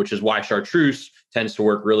yellow, which is why chartreuse tends to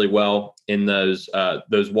work really well in those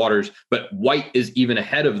waters. But white is even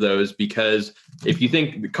ahead of those, because if you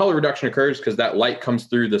think the color reduction occurs because that light comes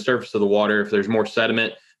through the surface of the water, if there's more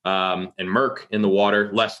sediment and murk in the water,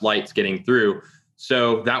 less light's getting through.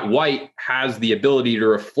 So that white has the ability to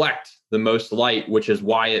reflect the most light, which is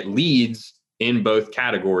why it leads in both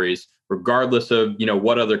categories, regardless of,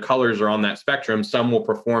 what other colors are on that spectrum. Some will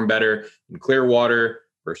perform better in clear water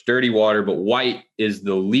versus dirty water, but white is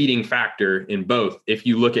the leading factor in both if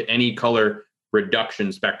you look at any color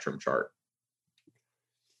reduction spectrum chart.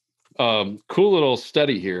 Cool little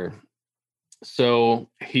study here. So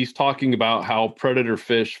he's talking about how predator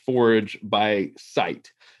fish forage by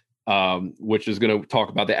sight, which is going to talk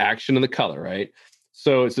about the action and the color, right?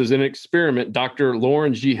 So it says, in an experiment, Dr.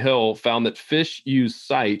 Lauren G. Hill found that fish use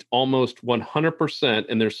sight almost 100%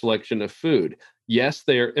 in their selection of food. Yes,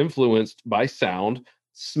 they are influenced by sound,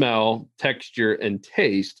 smell, texture, and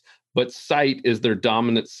taste, but sight is their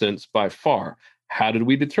dominant sense by far. How did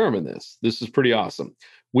we determine this? This is pretty awesome.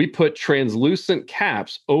 We put translucent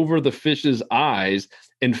caps over the fish's eyes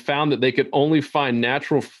and found that they could only find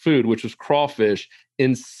natural food, which was crawfish,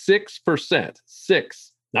 in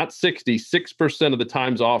 6%, not 60, 6% of the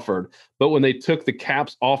times offered. But when they took the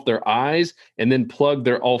caps off their eyes and then plugged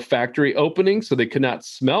their olfactory opening so they could not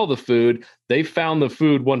smell the food, they found the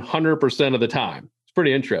food 100% of the time. It's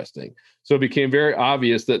pretty interesting. So it became very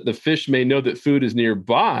obvious that the fish may know that food is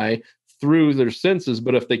nearby through their senses,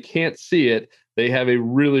 but if they can't see it, they have a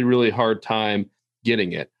really, really hard time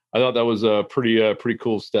getting it. I thought that was a pretty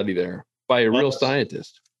cool study there by a real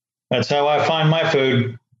scientist. That's how I find my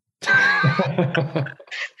food.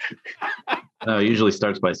 No, it usually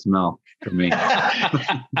starts by smell for me. I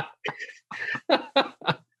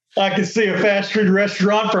can see a fast food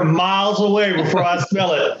restaurant from miles away before I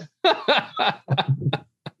smell it.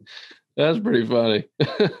 That's pretty funny.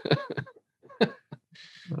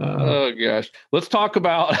 Oh gosh. Let's talk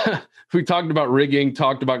about, we talked about rigging,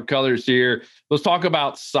 talked about colors here. Let's talk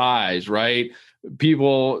about size, right?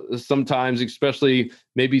 People sometimes, especially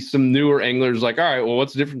maybe some newer anglers, like, all right, well,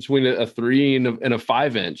 what's the difference between a 3 and a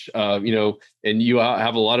 5-inch? And you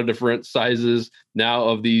have a lot of different sizes now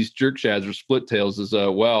of these jerk shads or split tails as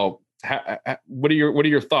well. What are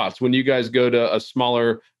your thoughts when you guys go to a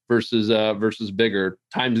smaller versus bigger?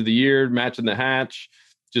 Times of the year, matching the hatch,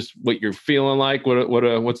 just what you're feeling like?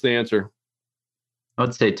 What's the answer? I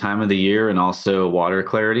would say time of the year and also water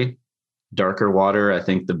clarity. Darker water, I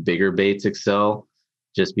think the bigger baits excel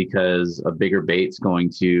just because a bigger bait's going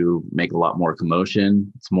to make a lot more commotion.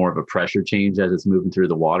 It's more of a pressure change as it's moving through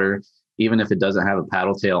the water. Even if it doesn't have a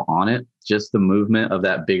paddle tail on it, just the movement of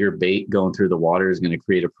that bigger bait going through the water is going to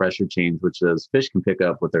create a pressure change, which those fish can pick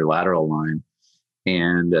up with their lateral line.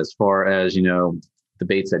 And as far as, the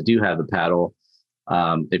baits that do have the paddle,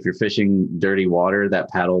 if you're fishing dirty water, that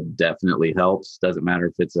paddle definitely helps. Doesn't matter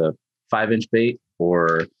if it's a 5-inch bait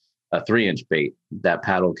or a 3-inch bait, that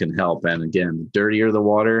paddle can help. And again, dirtier the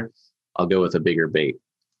water, I'll go with a bigger bait.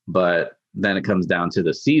 But then it comes down to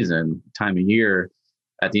the season, time of year.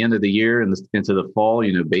 At the end of the year and into the fall,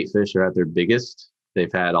 bait fish are at their biggest.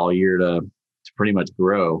 They've had all year to pretty much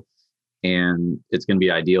grow. And it's going to be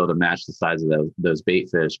ideal to match the size of those bait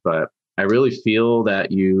fish. But I really feel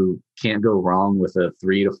that you can't go wrong with a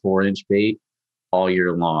 3 to 4-inch bait all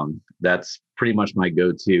year long. That's pretty much my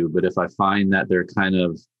go-to. But if I find that they're kind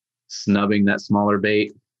of snubbing that smaller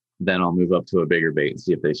bait, then I'll move up to a bigger bait and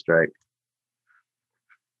see if they strike.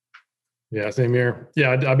 Yeah, same here.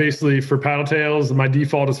 Yeah, I basically, for paddle tails, my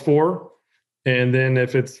default is 4. And then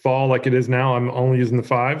if it's fall like it is now, I'm only using the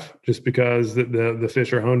 5 just because the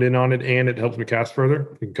fish are honed in on it and it helps me cast further.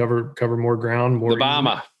 You can cover more ground. More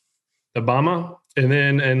the Bama. And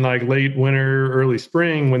then in like late winter, early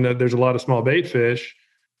spring, when there's a lot of small bait fish,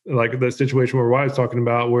 like the situation where Wyatt's talking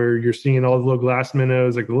about, where you're seeing all the little glass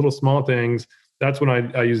minnows, like the little small things, that's when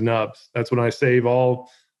I use nubs. That's when I save all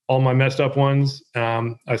my messed up ones.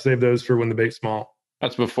 I save those for when the bait's small.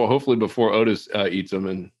 That's hopefully before Otis eats them.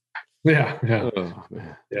 And yeah. Oh,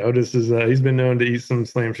 yeah. Otis is he's been known to eat some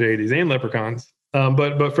slam shadies and leprechauns.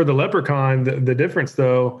 But for the leprechaun, the difference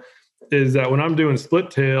though is that when I'm doing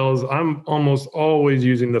split tails, I'm almost always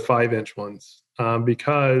using the 5-inch ones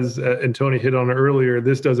because, and Tony hit on it earlier,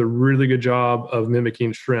 this does a really good job of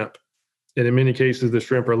mimicking shrimp. And in many cases, the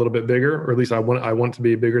shrimp are a little bit bigger, or at least I want to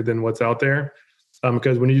be bigger than what's out there.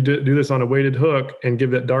 Because when you do this on a weighted hook and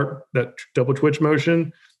give that double twitch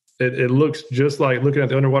motion, it looks just like, looking at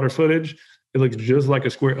the underwater footage, it looks just like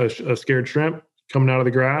a scared shrimp coming out of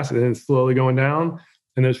the grass and then slowly going down,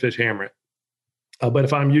 and those fish hammer it. But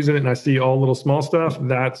if I'm using it and I see all little small stuff,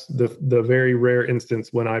 that's the very rare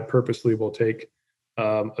instance when I purposely will take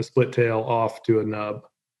a split tail off to a nub.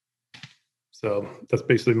 So that's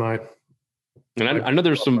basically my. And I know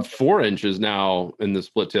there's some 4 inches now in the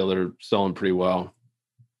split tail that are selling pretty well.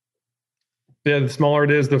 Yeah, the smaller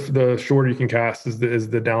it is, the shorter you can cast is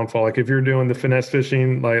the downfall. Like if you're doing the finesse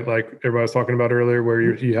fishing, like everybody was talking about earlier, where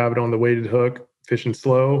you have it on the weighted hook, fishing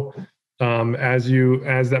slow. As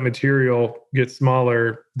that material gets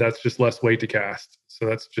smaller, that's just less weight to cast. So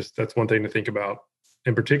that's one thing to think about.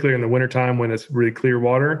 And particularly in the wintertime when it's really clear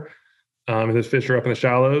water, and those fish are up in the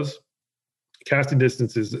shallows, casting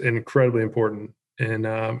distance is incredibly important.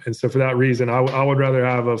 And so for that reason, I would rather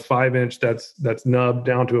have a 5-inch that's nubbed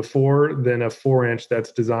down to a 4 than a 4-inch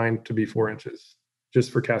that's designed to be 4 inches,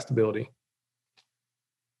 just for castability.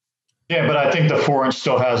 Yeah, but I think the 4-inch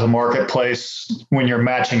still has a marketplace when you're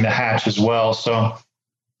matching the hatch as well. So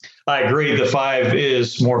I agree the 5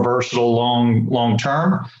 is more versatile long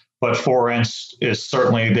term, but 4-inch is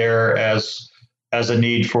certainly there as a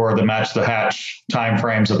need for the match the hatch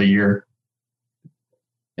timeframes of the year.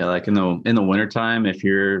 Yeah, like in the wintertime, if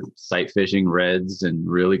you're sight fishing reds and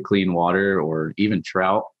really clean water or even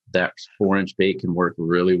trout, that 4-inch bait can work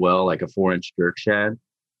really well, like a 4-inch jerk shad.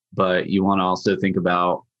 But you want to also think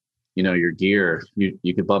about, your gear.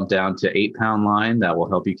 You could bump down to 8-pound line. That will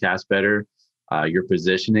help you cast better. Your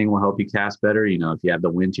positioning will help you cast better. If you have the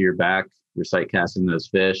wind to your back, you're sight casting those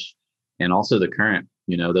fish. And also the current,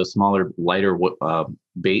 those smaller, lighter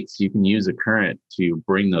baits, you can use the current to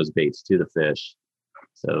bring those baits to the fish.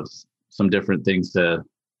 So some different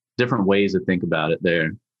ways to think about it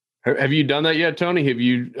there. Have you done that yet, Tony? Have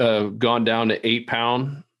you gone down to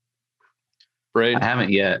 8-pound braid? I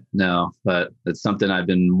haven't yet, no, but it's something I've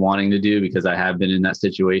been wanting to do because I have been in that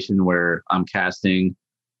situation where I'm casting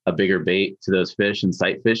a bigger bait to those fish and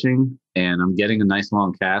sight fishing, and I'm getting a nice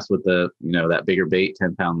long cast with that bigger bait,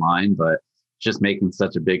 10-pound line, but just making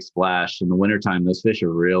such a big splash. In the wintertime, those fish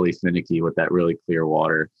are really finicky with that really clear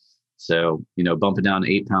water. So, bumping down an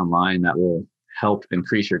 8-pound line, that will help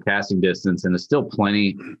increase your casting distance. And it's still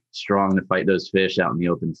plenty strong to fight those fish out in the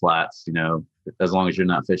open flats, as long as you're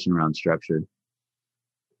not fishing around structure.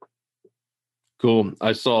 Cool.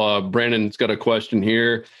 I saw Brandon's got a question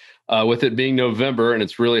here. With it being November and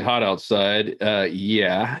it's really hot outside,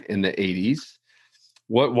 in the 80s,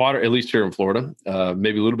 what water, at least here in Florida,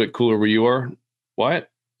 maybe a little bit cooler where you are, Wyatt,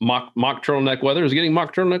 mock turtleneck weather? Is it getting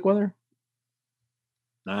mock turtleneck weather?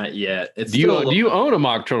 Not yet. Do you own a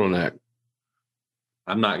mock turtleneck?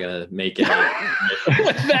 I'm not gonna make it.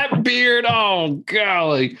 With that beard, oh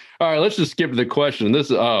golly! All right, let's just skip the question. I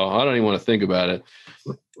don't even want to think about it.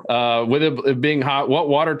 With it being hot, what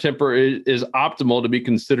water temper is optimal to be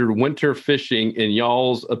considered winter fishing in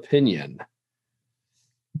y'all's opinion?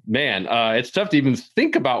 Man, it's tough to even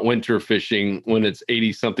think about winter fishing when it's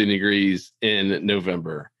 80-something degrees in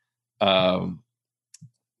November.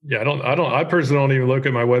 Yeah, I personally don't even look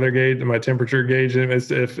at my weather gauge and my temperature gauge. And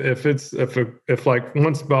if like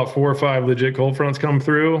once about 4 or 5 legit cold fronts come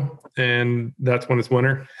through, and that's when it's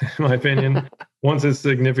winter, in my opinion. Once it's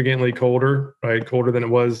significantly colder, right, colder than it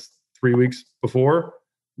was 3 weeks before,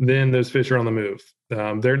 then those fish are on the move.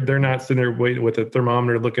 They're not sitting there waiting with a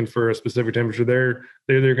thermometer looking for a specific temperature. They're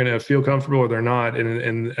either going to feel comfortable or they're not.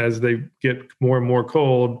 And as they get more and more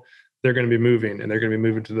cold, they're going to be moving, and they're going to be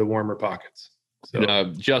moving to the warmer pockets.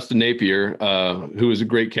 So. Justin Napier, who is a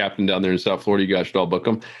great captain down there in South Florida, you guys should all book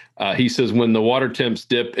him. He says when the water temps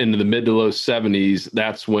dip into the mid to low 70s,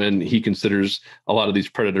 that's when he considers a lot of these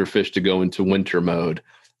predator fish to go into winter mode,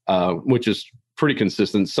 which is pretty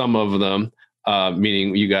consistent. Some of them,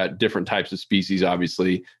 meaning you got different types of species,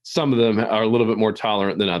 obviously. Some of them are a little bit more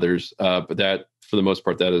tolerant than others, but that, for the most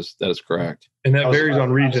part, that is correct. And that varies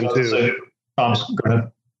on region too. Go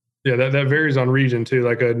ahead. Yeah, that varies on region too.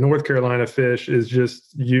 Like a North Carolina fish is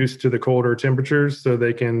just used to the colder temperatures, so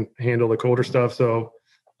they can handle the colder stuff. So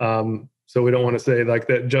we don't want to say like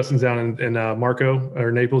that. Justin's down in Marco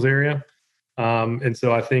or Naples area, and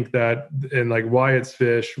so I think that and like Wyatt's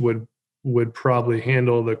fish would probably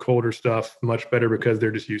handle the colder stuff much better because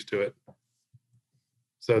they're just used to it.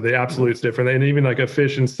 So the absolute's different. And even like a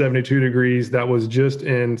fish in 72 degrees that was just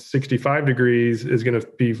in 65 degrees is going to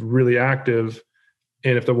be really active.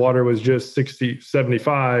 And if the water was just 60,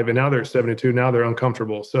 75, and now they're at 72, now they're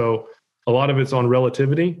uncomfortable. So a lot of it's on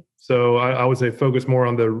relativity. So I would say focus more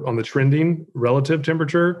on the trending relative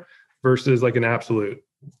temperature versus like an absolute.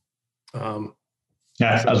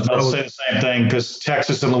 Yeah, I was about to say the same thing, because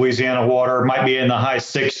Texas and Louisiana water might be in the high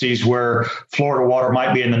 60s, where Florida water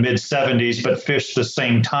might be in the mid 70s, but fish the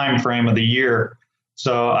same time frame of the year.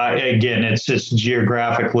 So again, it's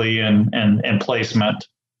geographically and placement.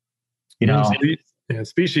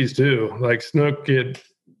 Species too. Like snook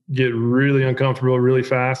get really uncomfortable really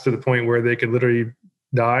fast to the point where they could literally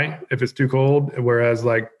die if it's too cold. Whereas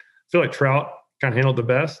I feel like trout kind of handle it the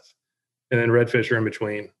best, and then redfish are in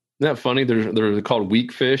between. Isn't that funny? They're called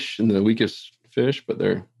weak fish and the weakest fish, but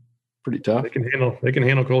they're pretty tough. They can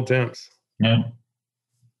handle cold temps. Yeah.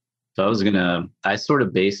 So I sort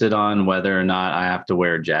of base it on whether or not I have to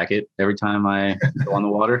wear a jacket every time I go on the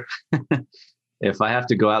water. If I have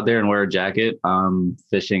to go out there and wear a jacket, I'm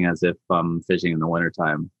fishing as if I'm fishing in the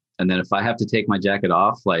wintertime. And then if I have to take my jacket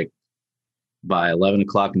off, like by 11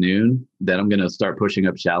 o'clock noon, then I'm going to start pushing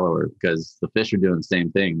up shallower because the fish are doing the same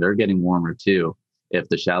thing. They're getting warmer too if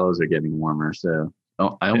the shallows are getting warmer. So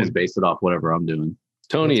I almost base it off whatever I'm doing.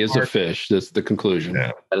 Tony is a fish. That's the conclusion.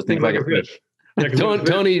 Yeah. I just think like a fish.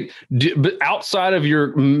 Tony, but outside of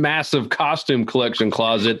your massive costume collection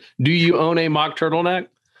closet, do you own a mock turtleneck?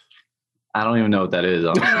 I don't even know what that is.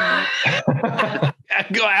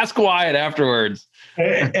 Go ask Wyatt afterwards.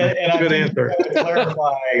 And I Good think answer. you have to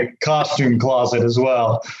clarify costume closet as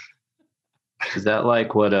well. Is that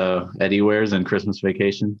like what Eddie wears in Christmas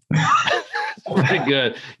Vacation? Pretty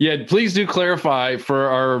good. Yeah, please do clarify for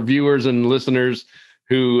our viewers and listeners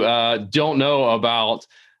who don't know about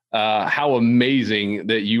how amazing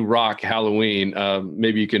that you rock Halloween.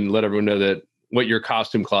 Maybe you can let everyone know that what your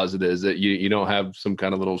costume closet is, that you don't have some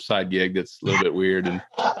kind of little side gig that's a little bit weird. And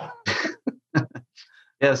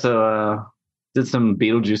yeah, so did some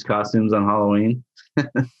Beetlejuice costumes on Halloween.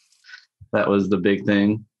 That was the big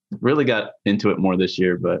thing. Really got into it more this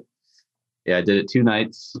year, but yeah, I did it 2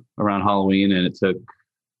 nights around Halloween, and it took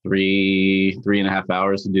 3.5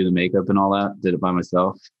 hours to do the makeup and all that. Did it by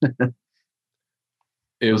myself.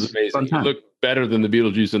 it was amazing. You looked better than the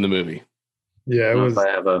Beetlejuice in the movie. Yeah, it was. I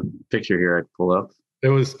have a picture here I can pull up. It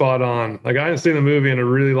was spot on. Like I hadn't seen the movie in a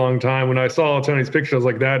really long time. When I saw Tony's picture, I was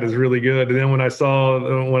like, "That is really good." And then when I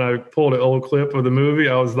pulled an old clip of the movie,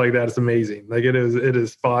 I was like, "That is amazing." Like it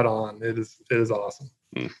is spot on. It is awesome.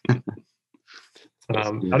 I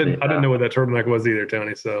didn't know what that turtleneck was either,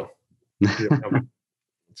 Tony. So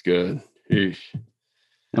it's good. Eesh.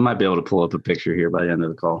 I might be able to pull up a picture here by the end of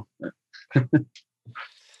the call.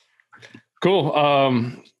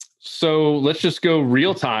 Cool. So let's just go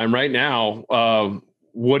real time right now.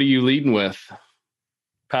 What are you leading with?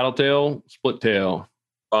 Paddletail, split tail?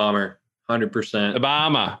 Bomber, 100%. The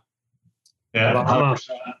bomber. Yeah, 100%.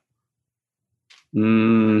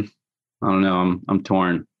 I don't know. I'm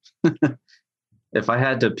torn. If I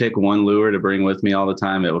had to pick one lure to bring with me all the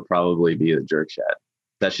time, it would probably be the jerk shad.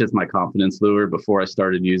 That's just my confidence lure. Before I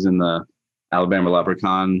started using the Alabama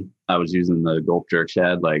leprechaun, I was using the Gulp jerk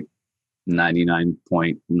shad like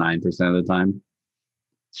 99.9% of the time.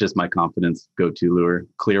 It's just my confidence go-to lure.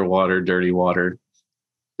 Clear water, dirty water.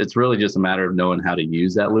 It's really just a matter of knowing how to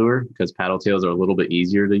use that lure because paddletails are a little bit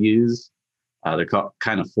easier to use. They're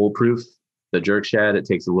kind of foolproof. The jerk shad, it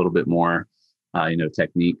takes a little bit more,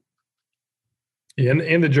 technique. Yeah,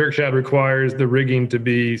 and the jerk shad requires the rigging to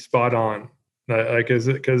be spot on. Because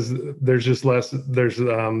there's just less. There's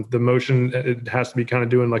the motion. It has to be kind of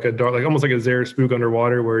doing like a dart, like almost like a Zara spook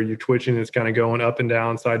underwater, where you're twitching. It's kind of going up and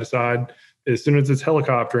down, side to side. As soon as it's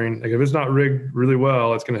helicoptering, like if it's not rigged really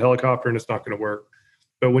well, it's going to helicopter and it's not going to work.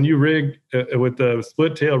 But when you rig with the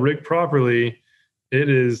split tail rigged properly, it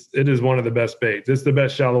is one of the best baits. It's the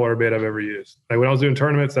best shallow water bait I've ever used. Like when I was doing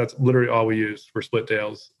tournaments, that's literally all we used for split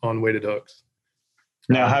tails on weighted hooks.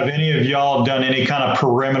 Now, have any of y'all done any kind of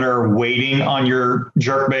perimeter weighting on your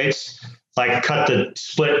jerk baits? Like cut the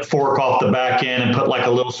split fork off the back end and put like a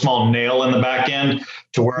little small nail in the back end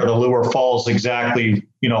to where the lure falls exactly,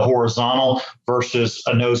 horizontal versus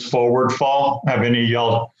a nose forward fall. Have any of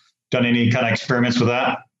y'all done any kind of experiments with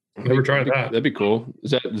that? Never tried that. That'd be cool.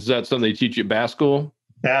 Is that something they teach you at bass school?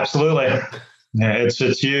 Absolutely. Yeah, it's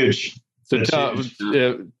huge. So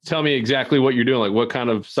tell me exactly what you're doing. Like what kind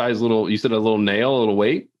of size you said a little nail, a little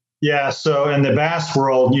weight? Yeah. So in the bass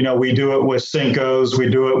world, we do it with Senkos, we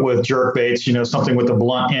do it with jerk baits, something with a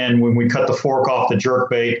blunt end. When we cut the fork off the jerk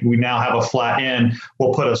bait, we now have a flat end.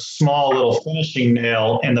 We'll put a small little finishing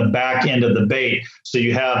nail in the back end of the bait. So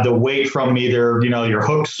you have the weight from either, your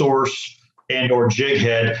hook source and or jig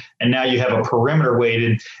head, and now you have a perimeter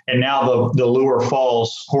weighted, and now the lure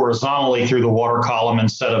falls horizontally through the water column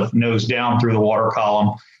instead of nose down through the water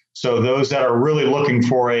column. So those that are really looking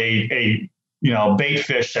for a bait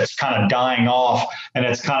fish that's kind of dying off and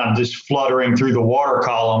it's kind of just fluttering through the water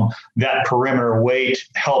column, that perimeter weight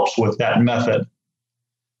helps with that method.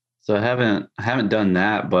 So I haven't done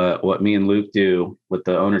that, but what me and Luke do with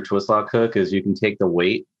the owner twist lock hook is you can take the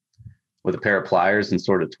weight with a pair of pliers and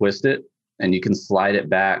sort of twist it, and you can slide it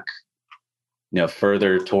back,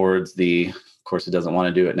 further towards of course it doesn't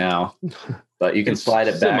want to do it now, but you can slide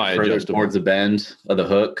it back further towards the bend of the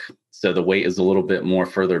hook. So the weight is a little bit more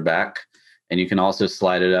further back, and you can also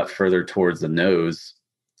slide it up further towards the nose.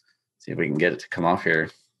 See if we can get it to come off here.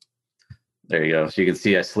 There you go. So you can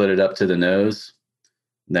see I slid it up to the nose.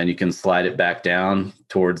 Then you can slide it back down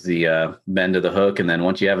towards the bend of the hook. And then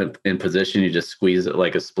once you have it in position, you just squeeze it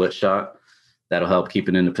like a split shot. That'll help keep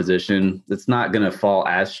it into position. It's not going to fall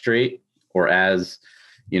as straight or as,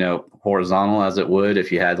 horizontal as it would if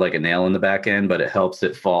you had like a nail in the back end, but it helps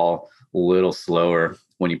it fall a little slower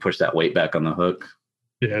when you push that weight back on the hook.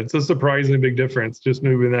 Yeah, it's a surprisingly big difference. Just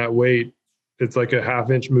moving that weight, it's like a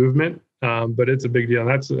 1/2 inch movement, but it's a big deal. And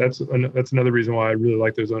that's another reason why I really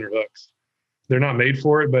like those underhooks. They're not made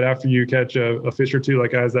for it, but after you catch a fish or two,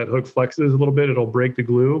 like as that hook flexes a little bit, it'll break the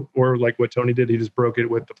glue, or like what Tony did, he just broke it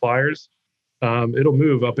with the pliers. It'll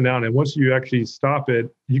move up and down. And once you actually stop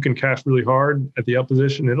it, you can cast really hard at the up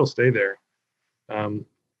position. It'll stay there.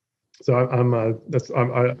 So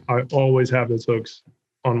I always have those hooks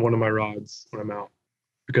on one of my rods when I'm out,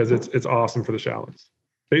 because it's awesome for the shallows.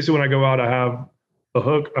 Basically, when I go out, I have a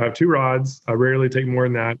hook. I have 2 rods. I rarely take more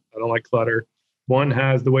than that. I don't like clutter. One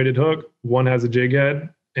has the weighted hook, one has a jig head,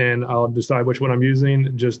 and I'll decide which one I'm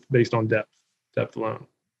using just based on depth alone.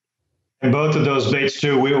 And both of those baits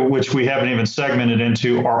too, which we haven't even segmented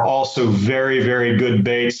into, are also very, very good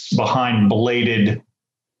baits behind bladed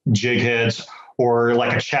jig heads or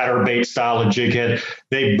like a chatterbait style of jig head.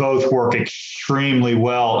 They both work extremely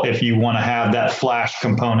well if you want to have that flash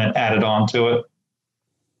component added onto it.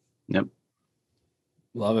 Yep.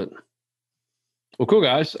 Love it. Well, cool,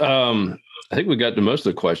 guys. I think we got to most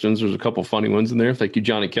of the questions. There's a couple funny ones in there. Thank you,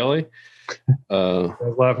 Johnny Kelly. I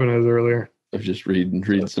was laughing at it earlier. I was just reading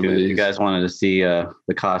some good. of these. You guys wanted to see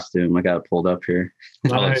the costume. I got it pulled up here.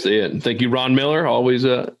 I'll let see it. And thank you, Ron Miller. Always.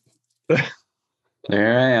 There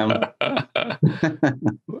I am.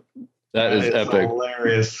 That is epic.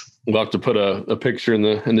 Hilarious. We'll have to put a picture in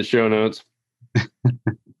the show notes.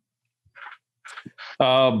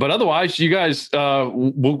 But otherwise, you guys,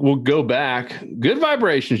 we'll go back. Good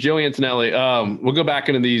vibrations, Joey Antonelli. We'll go back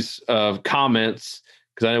into these comments,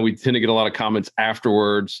 because I know we tend to get a lot of comments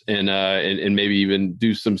afterwards, and maybe even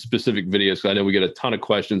do some specific videos. Because I know we get a ton of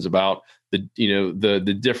questions about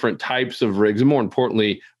the different types of rigs, and more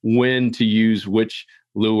importantly, when to use which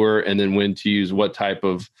lure, and then when to use what type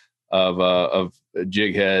of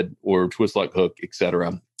jig head or twist lock hook,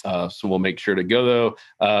 etc. So we'll make sure to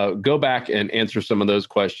go back and answer some of those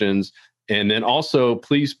questions. And then also,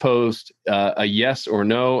 please post a yes or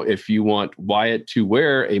no if you want Wyatt to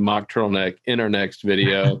wear a mock turtleneck in our next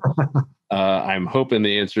video. I'm hoping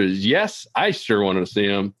the answer is yes. I sure wanted to see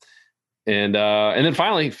him. And then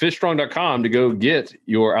finally, fishstrong.com to go get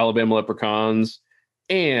your Alabama leprechauns,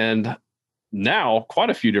 and now quite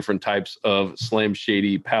a few different types of Slam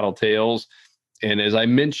Shady paddle tails. And as I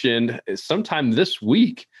mentioned, sometime this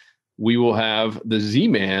week, we will have the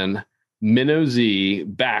Z-Man Minnow Z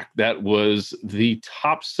back. That was the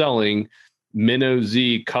top-selling Minnow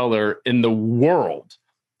Z color in the world.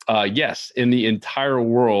 Yes, in the entire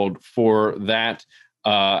world for that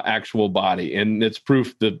actual body. And it's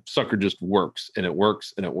proof the sucker just works, and it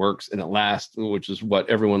works, and it works, and it lasts, which is what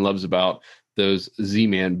everyone loves about those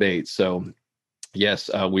Z-Man baits. So, yes,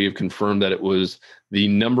 we have confirmed that it was the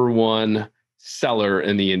 #1 seller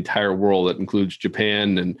in the entire world. That includes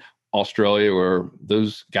Japan and Australia, where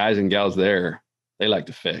those guys and gals there, they like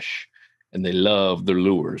to fish and they love their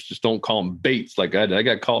lures. Just don't call them baits like I did. I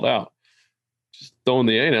got called out. Just throwing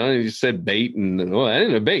you said bait, and well, that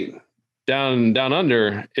ain't a bait. Down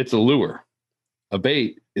under, it's a lure. A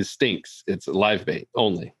bait stinks. It's a live bait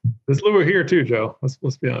only. This lure here too, Joe.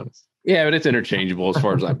 Let's be honest. Yeah, but it's interchangeable as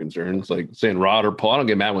far as I'm concerned. It's like saying rod or pole. I don't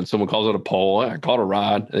get mad when someone calls it a pole. I call it a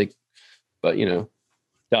rod. But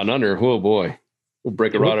down under, oh boy, we'll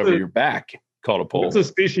break a rod over your back. Called a pole. What's the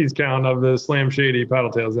species count of the Slam Shady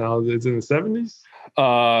paddletails now? It's in the 70s?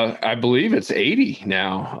 I believe it's 80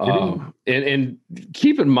 now. And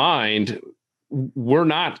keep in mind, we're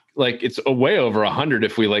not like, it's a way over 100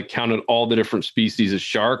 if we like counted all the different species of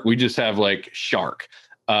shark. We just have like shark.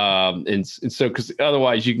 And so, because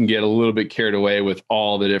otherwise you can get a little bit carried away with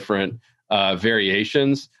all the different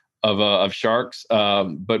variations of sharks.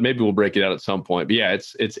 But maybe we'll break it out at some point. But yeah,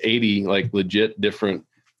 it's 80 like legit different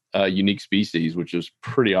unique species, which is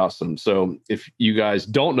pretty awesome. So if you guys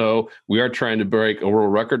don't know, we are trying to break a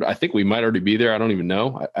world record. I think we might already be there. I don't even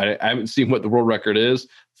know. I haven't seen what the world record is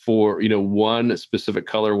for, one specific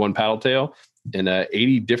color, one paddle tail, and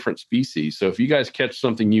 80 different species. So if you guys catch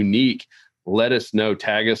something unique let us know.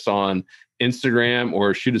 Tag us on Instagram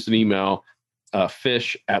or shoot us an email,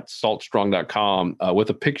 fish@saltstrong.com with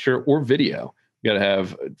a picture or video. You got to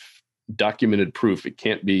have documented proof. It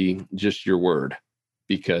can't be just your word,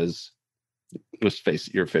 because let's face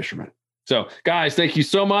it, you're a fisherman. So guys, thank you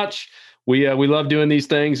so much. We love doing these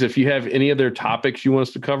things. If you have any other topics you want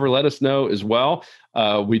us to cover, let us know as well.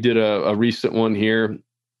 We did a recent one here.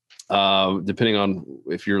 Depending on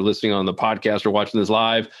if you're listening on the podcast or watching this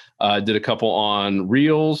live, did a couple on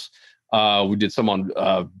reels. We did some on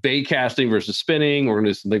bait casting versus spinning. We're going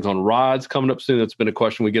to do some things on rods coming up soon. That's been a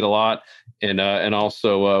question we get a lot. And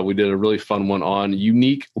also we did a really fun one on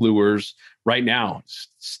unique lures right now.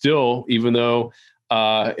 Still, even though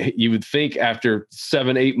you would think after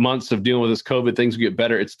 7-8 months of dealing with this COVID, things would get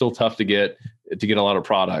better, it's still tough to get a lot of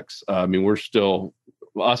products. I mean, we're still,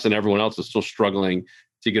 us and everyone else is still struggling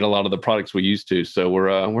to get a lot of the products we used to. So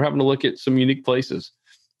we're having to look at some unique places.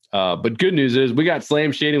 But good news is we got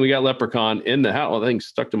slam shading, we got leprechaun in the house. I think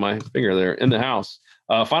stuck to my finger there in the house.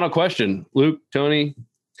 Final question, Luke, Tony,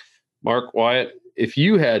 Mark, Wyatt, if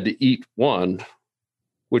you had to eat one,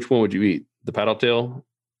 which one would you eat? The paddletail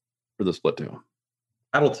or the split tail?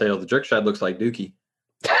 Paddletail. The jerk shad looks like Dookie.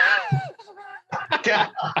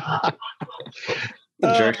 The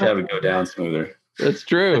jerk shad would go down smoother. That's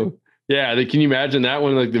true. Yeah. Can you imagine that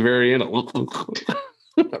one, like the very end,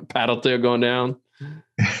 paddletail going down?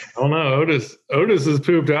 I don't know. Otis has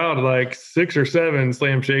pooped out like 6 or 7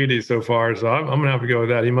 slam shadies so far, so I'm gonna have to go with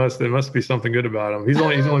that. There must be something good about him. He's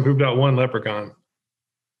only pooped out 1 leprechaun.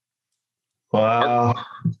 Wow.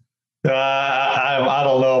 I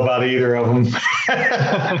don't know about either of them.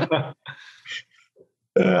 I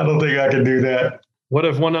don't think I can do that. What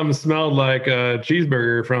if one of them smelled like a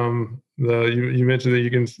cheeseburger from you mentioned that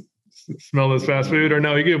you can smell this fast food, or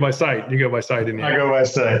no, you go by sight. You go by sight. Anyhow. I go by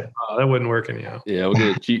sight. Oh, that wouldn't work anyhow. Yeah, we'll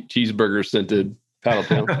get a cheeseburger scented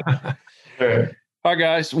paddletail. All right,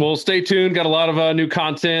 guys. Well, stay tuned. Got a lot of new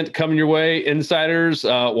content coming your way. Insiders,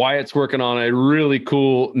 Wyatt's working on a really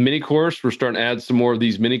cool mini course. We're starting to add some more of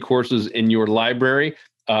these mini courses in your library.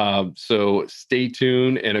 So stay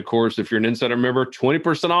tuned. And of course, if you're an insider member,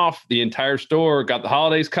 20% off the entire store. Got the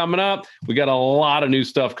holidays coming up. We got a lot of new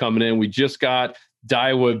stuff coming in. We just got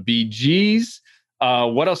Daiwa BGs.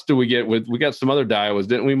 What else do we get? We got some other Daiwas,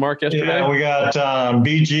 didn't we, Mark, yesterday? Yeah, we got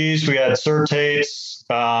BGs, we got Certates,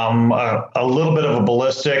 a little bit of a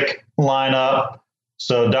ballistic lineup.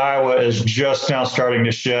 So Daiwa is just now starting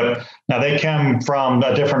to ship. Now they come from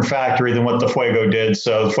a different factory than what the Fuego did.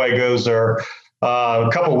 So the Fuegos are a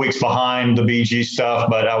couple of weeks behind the BG stuff,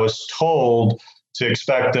 but I was told to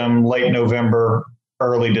expect them late November,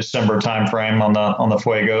 early December timeframe on the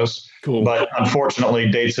Fuegos. Cool. But unfortunately,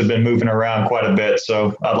 dates have been moving around quite a bit,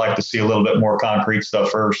 so I'd like to see a little bit more concrete stuff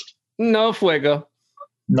first. No Fuego.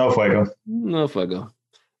 No Fuego. No Fuego.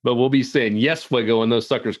 But we'll be saying yes Fuego when those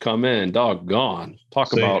suckers come in. Doggone.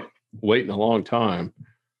 Talk about waiting a long time.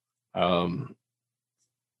 All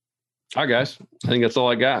right, guys. I think that's all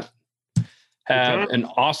I got. Have an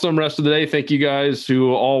awesome rest of the day. Thank you guys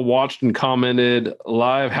who all watched and commented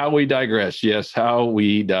live. How we digress. Yes, how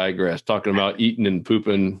we digress. Talking about eating and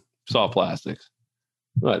pooping soft plastics.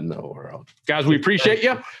 What in the world? Guys, we appreciate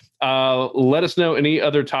you. Let us know any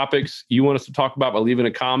other topics you want us to talk about by leaving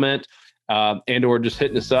a comment and or just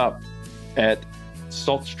hitting us up at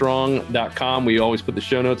saltstrong.com. We always put the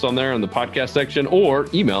show notes on there in the podcast section, or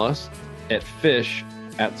email us at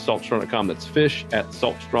fish@saltstrong.com. That's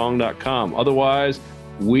fish@saltstrong.com. Otherwise,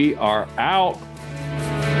 we are out.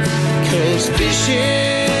 'Cause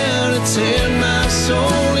fishing, it's in my soul.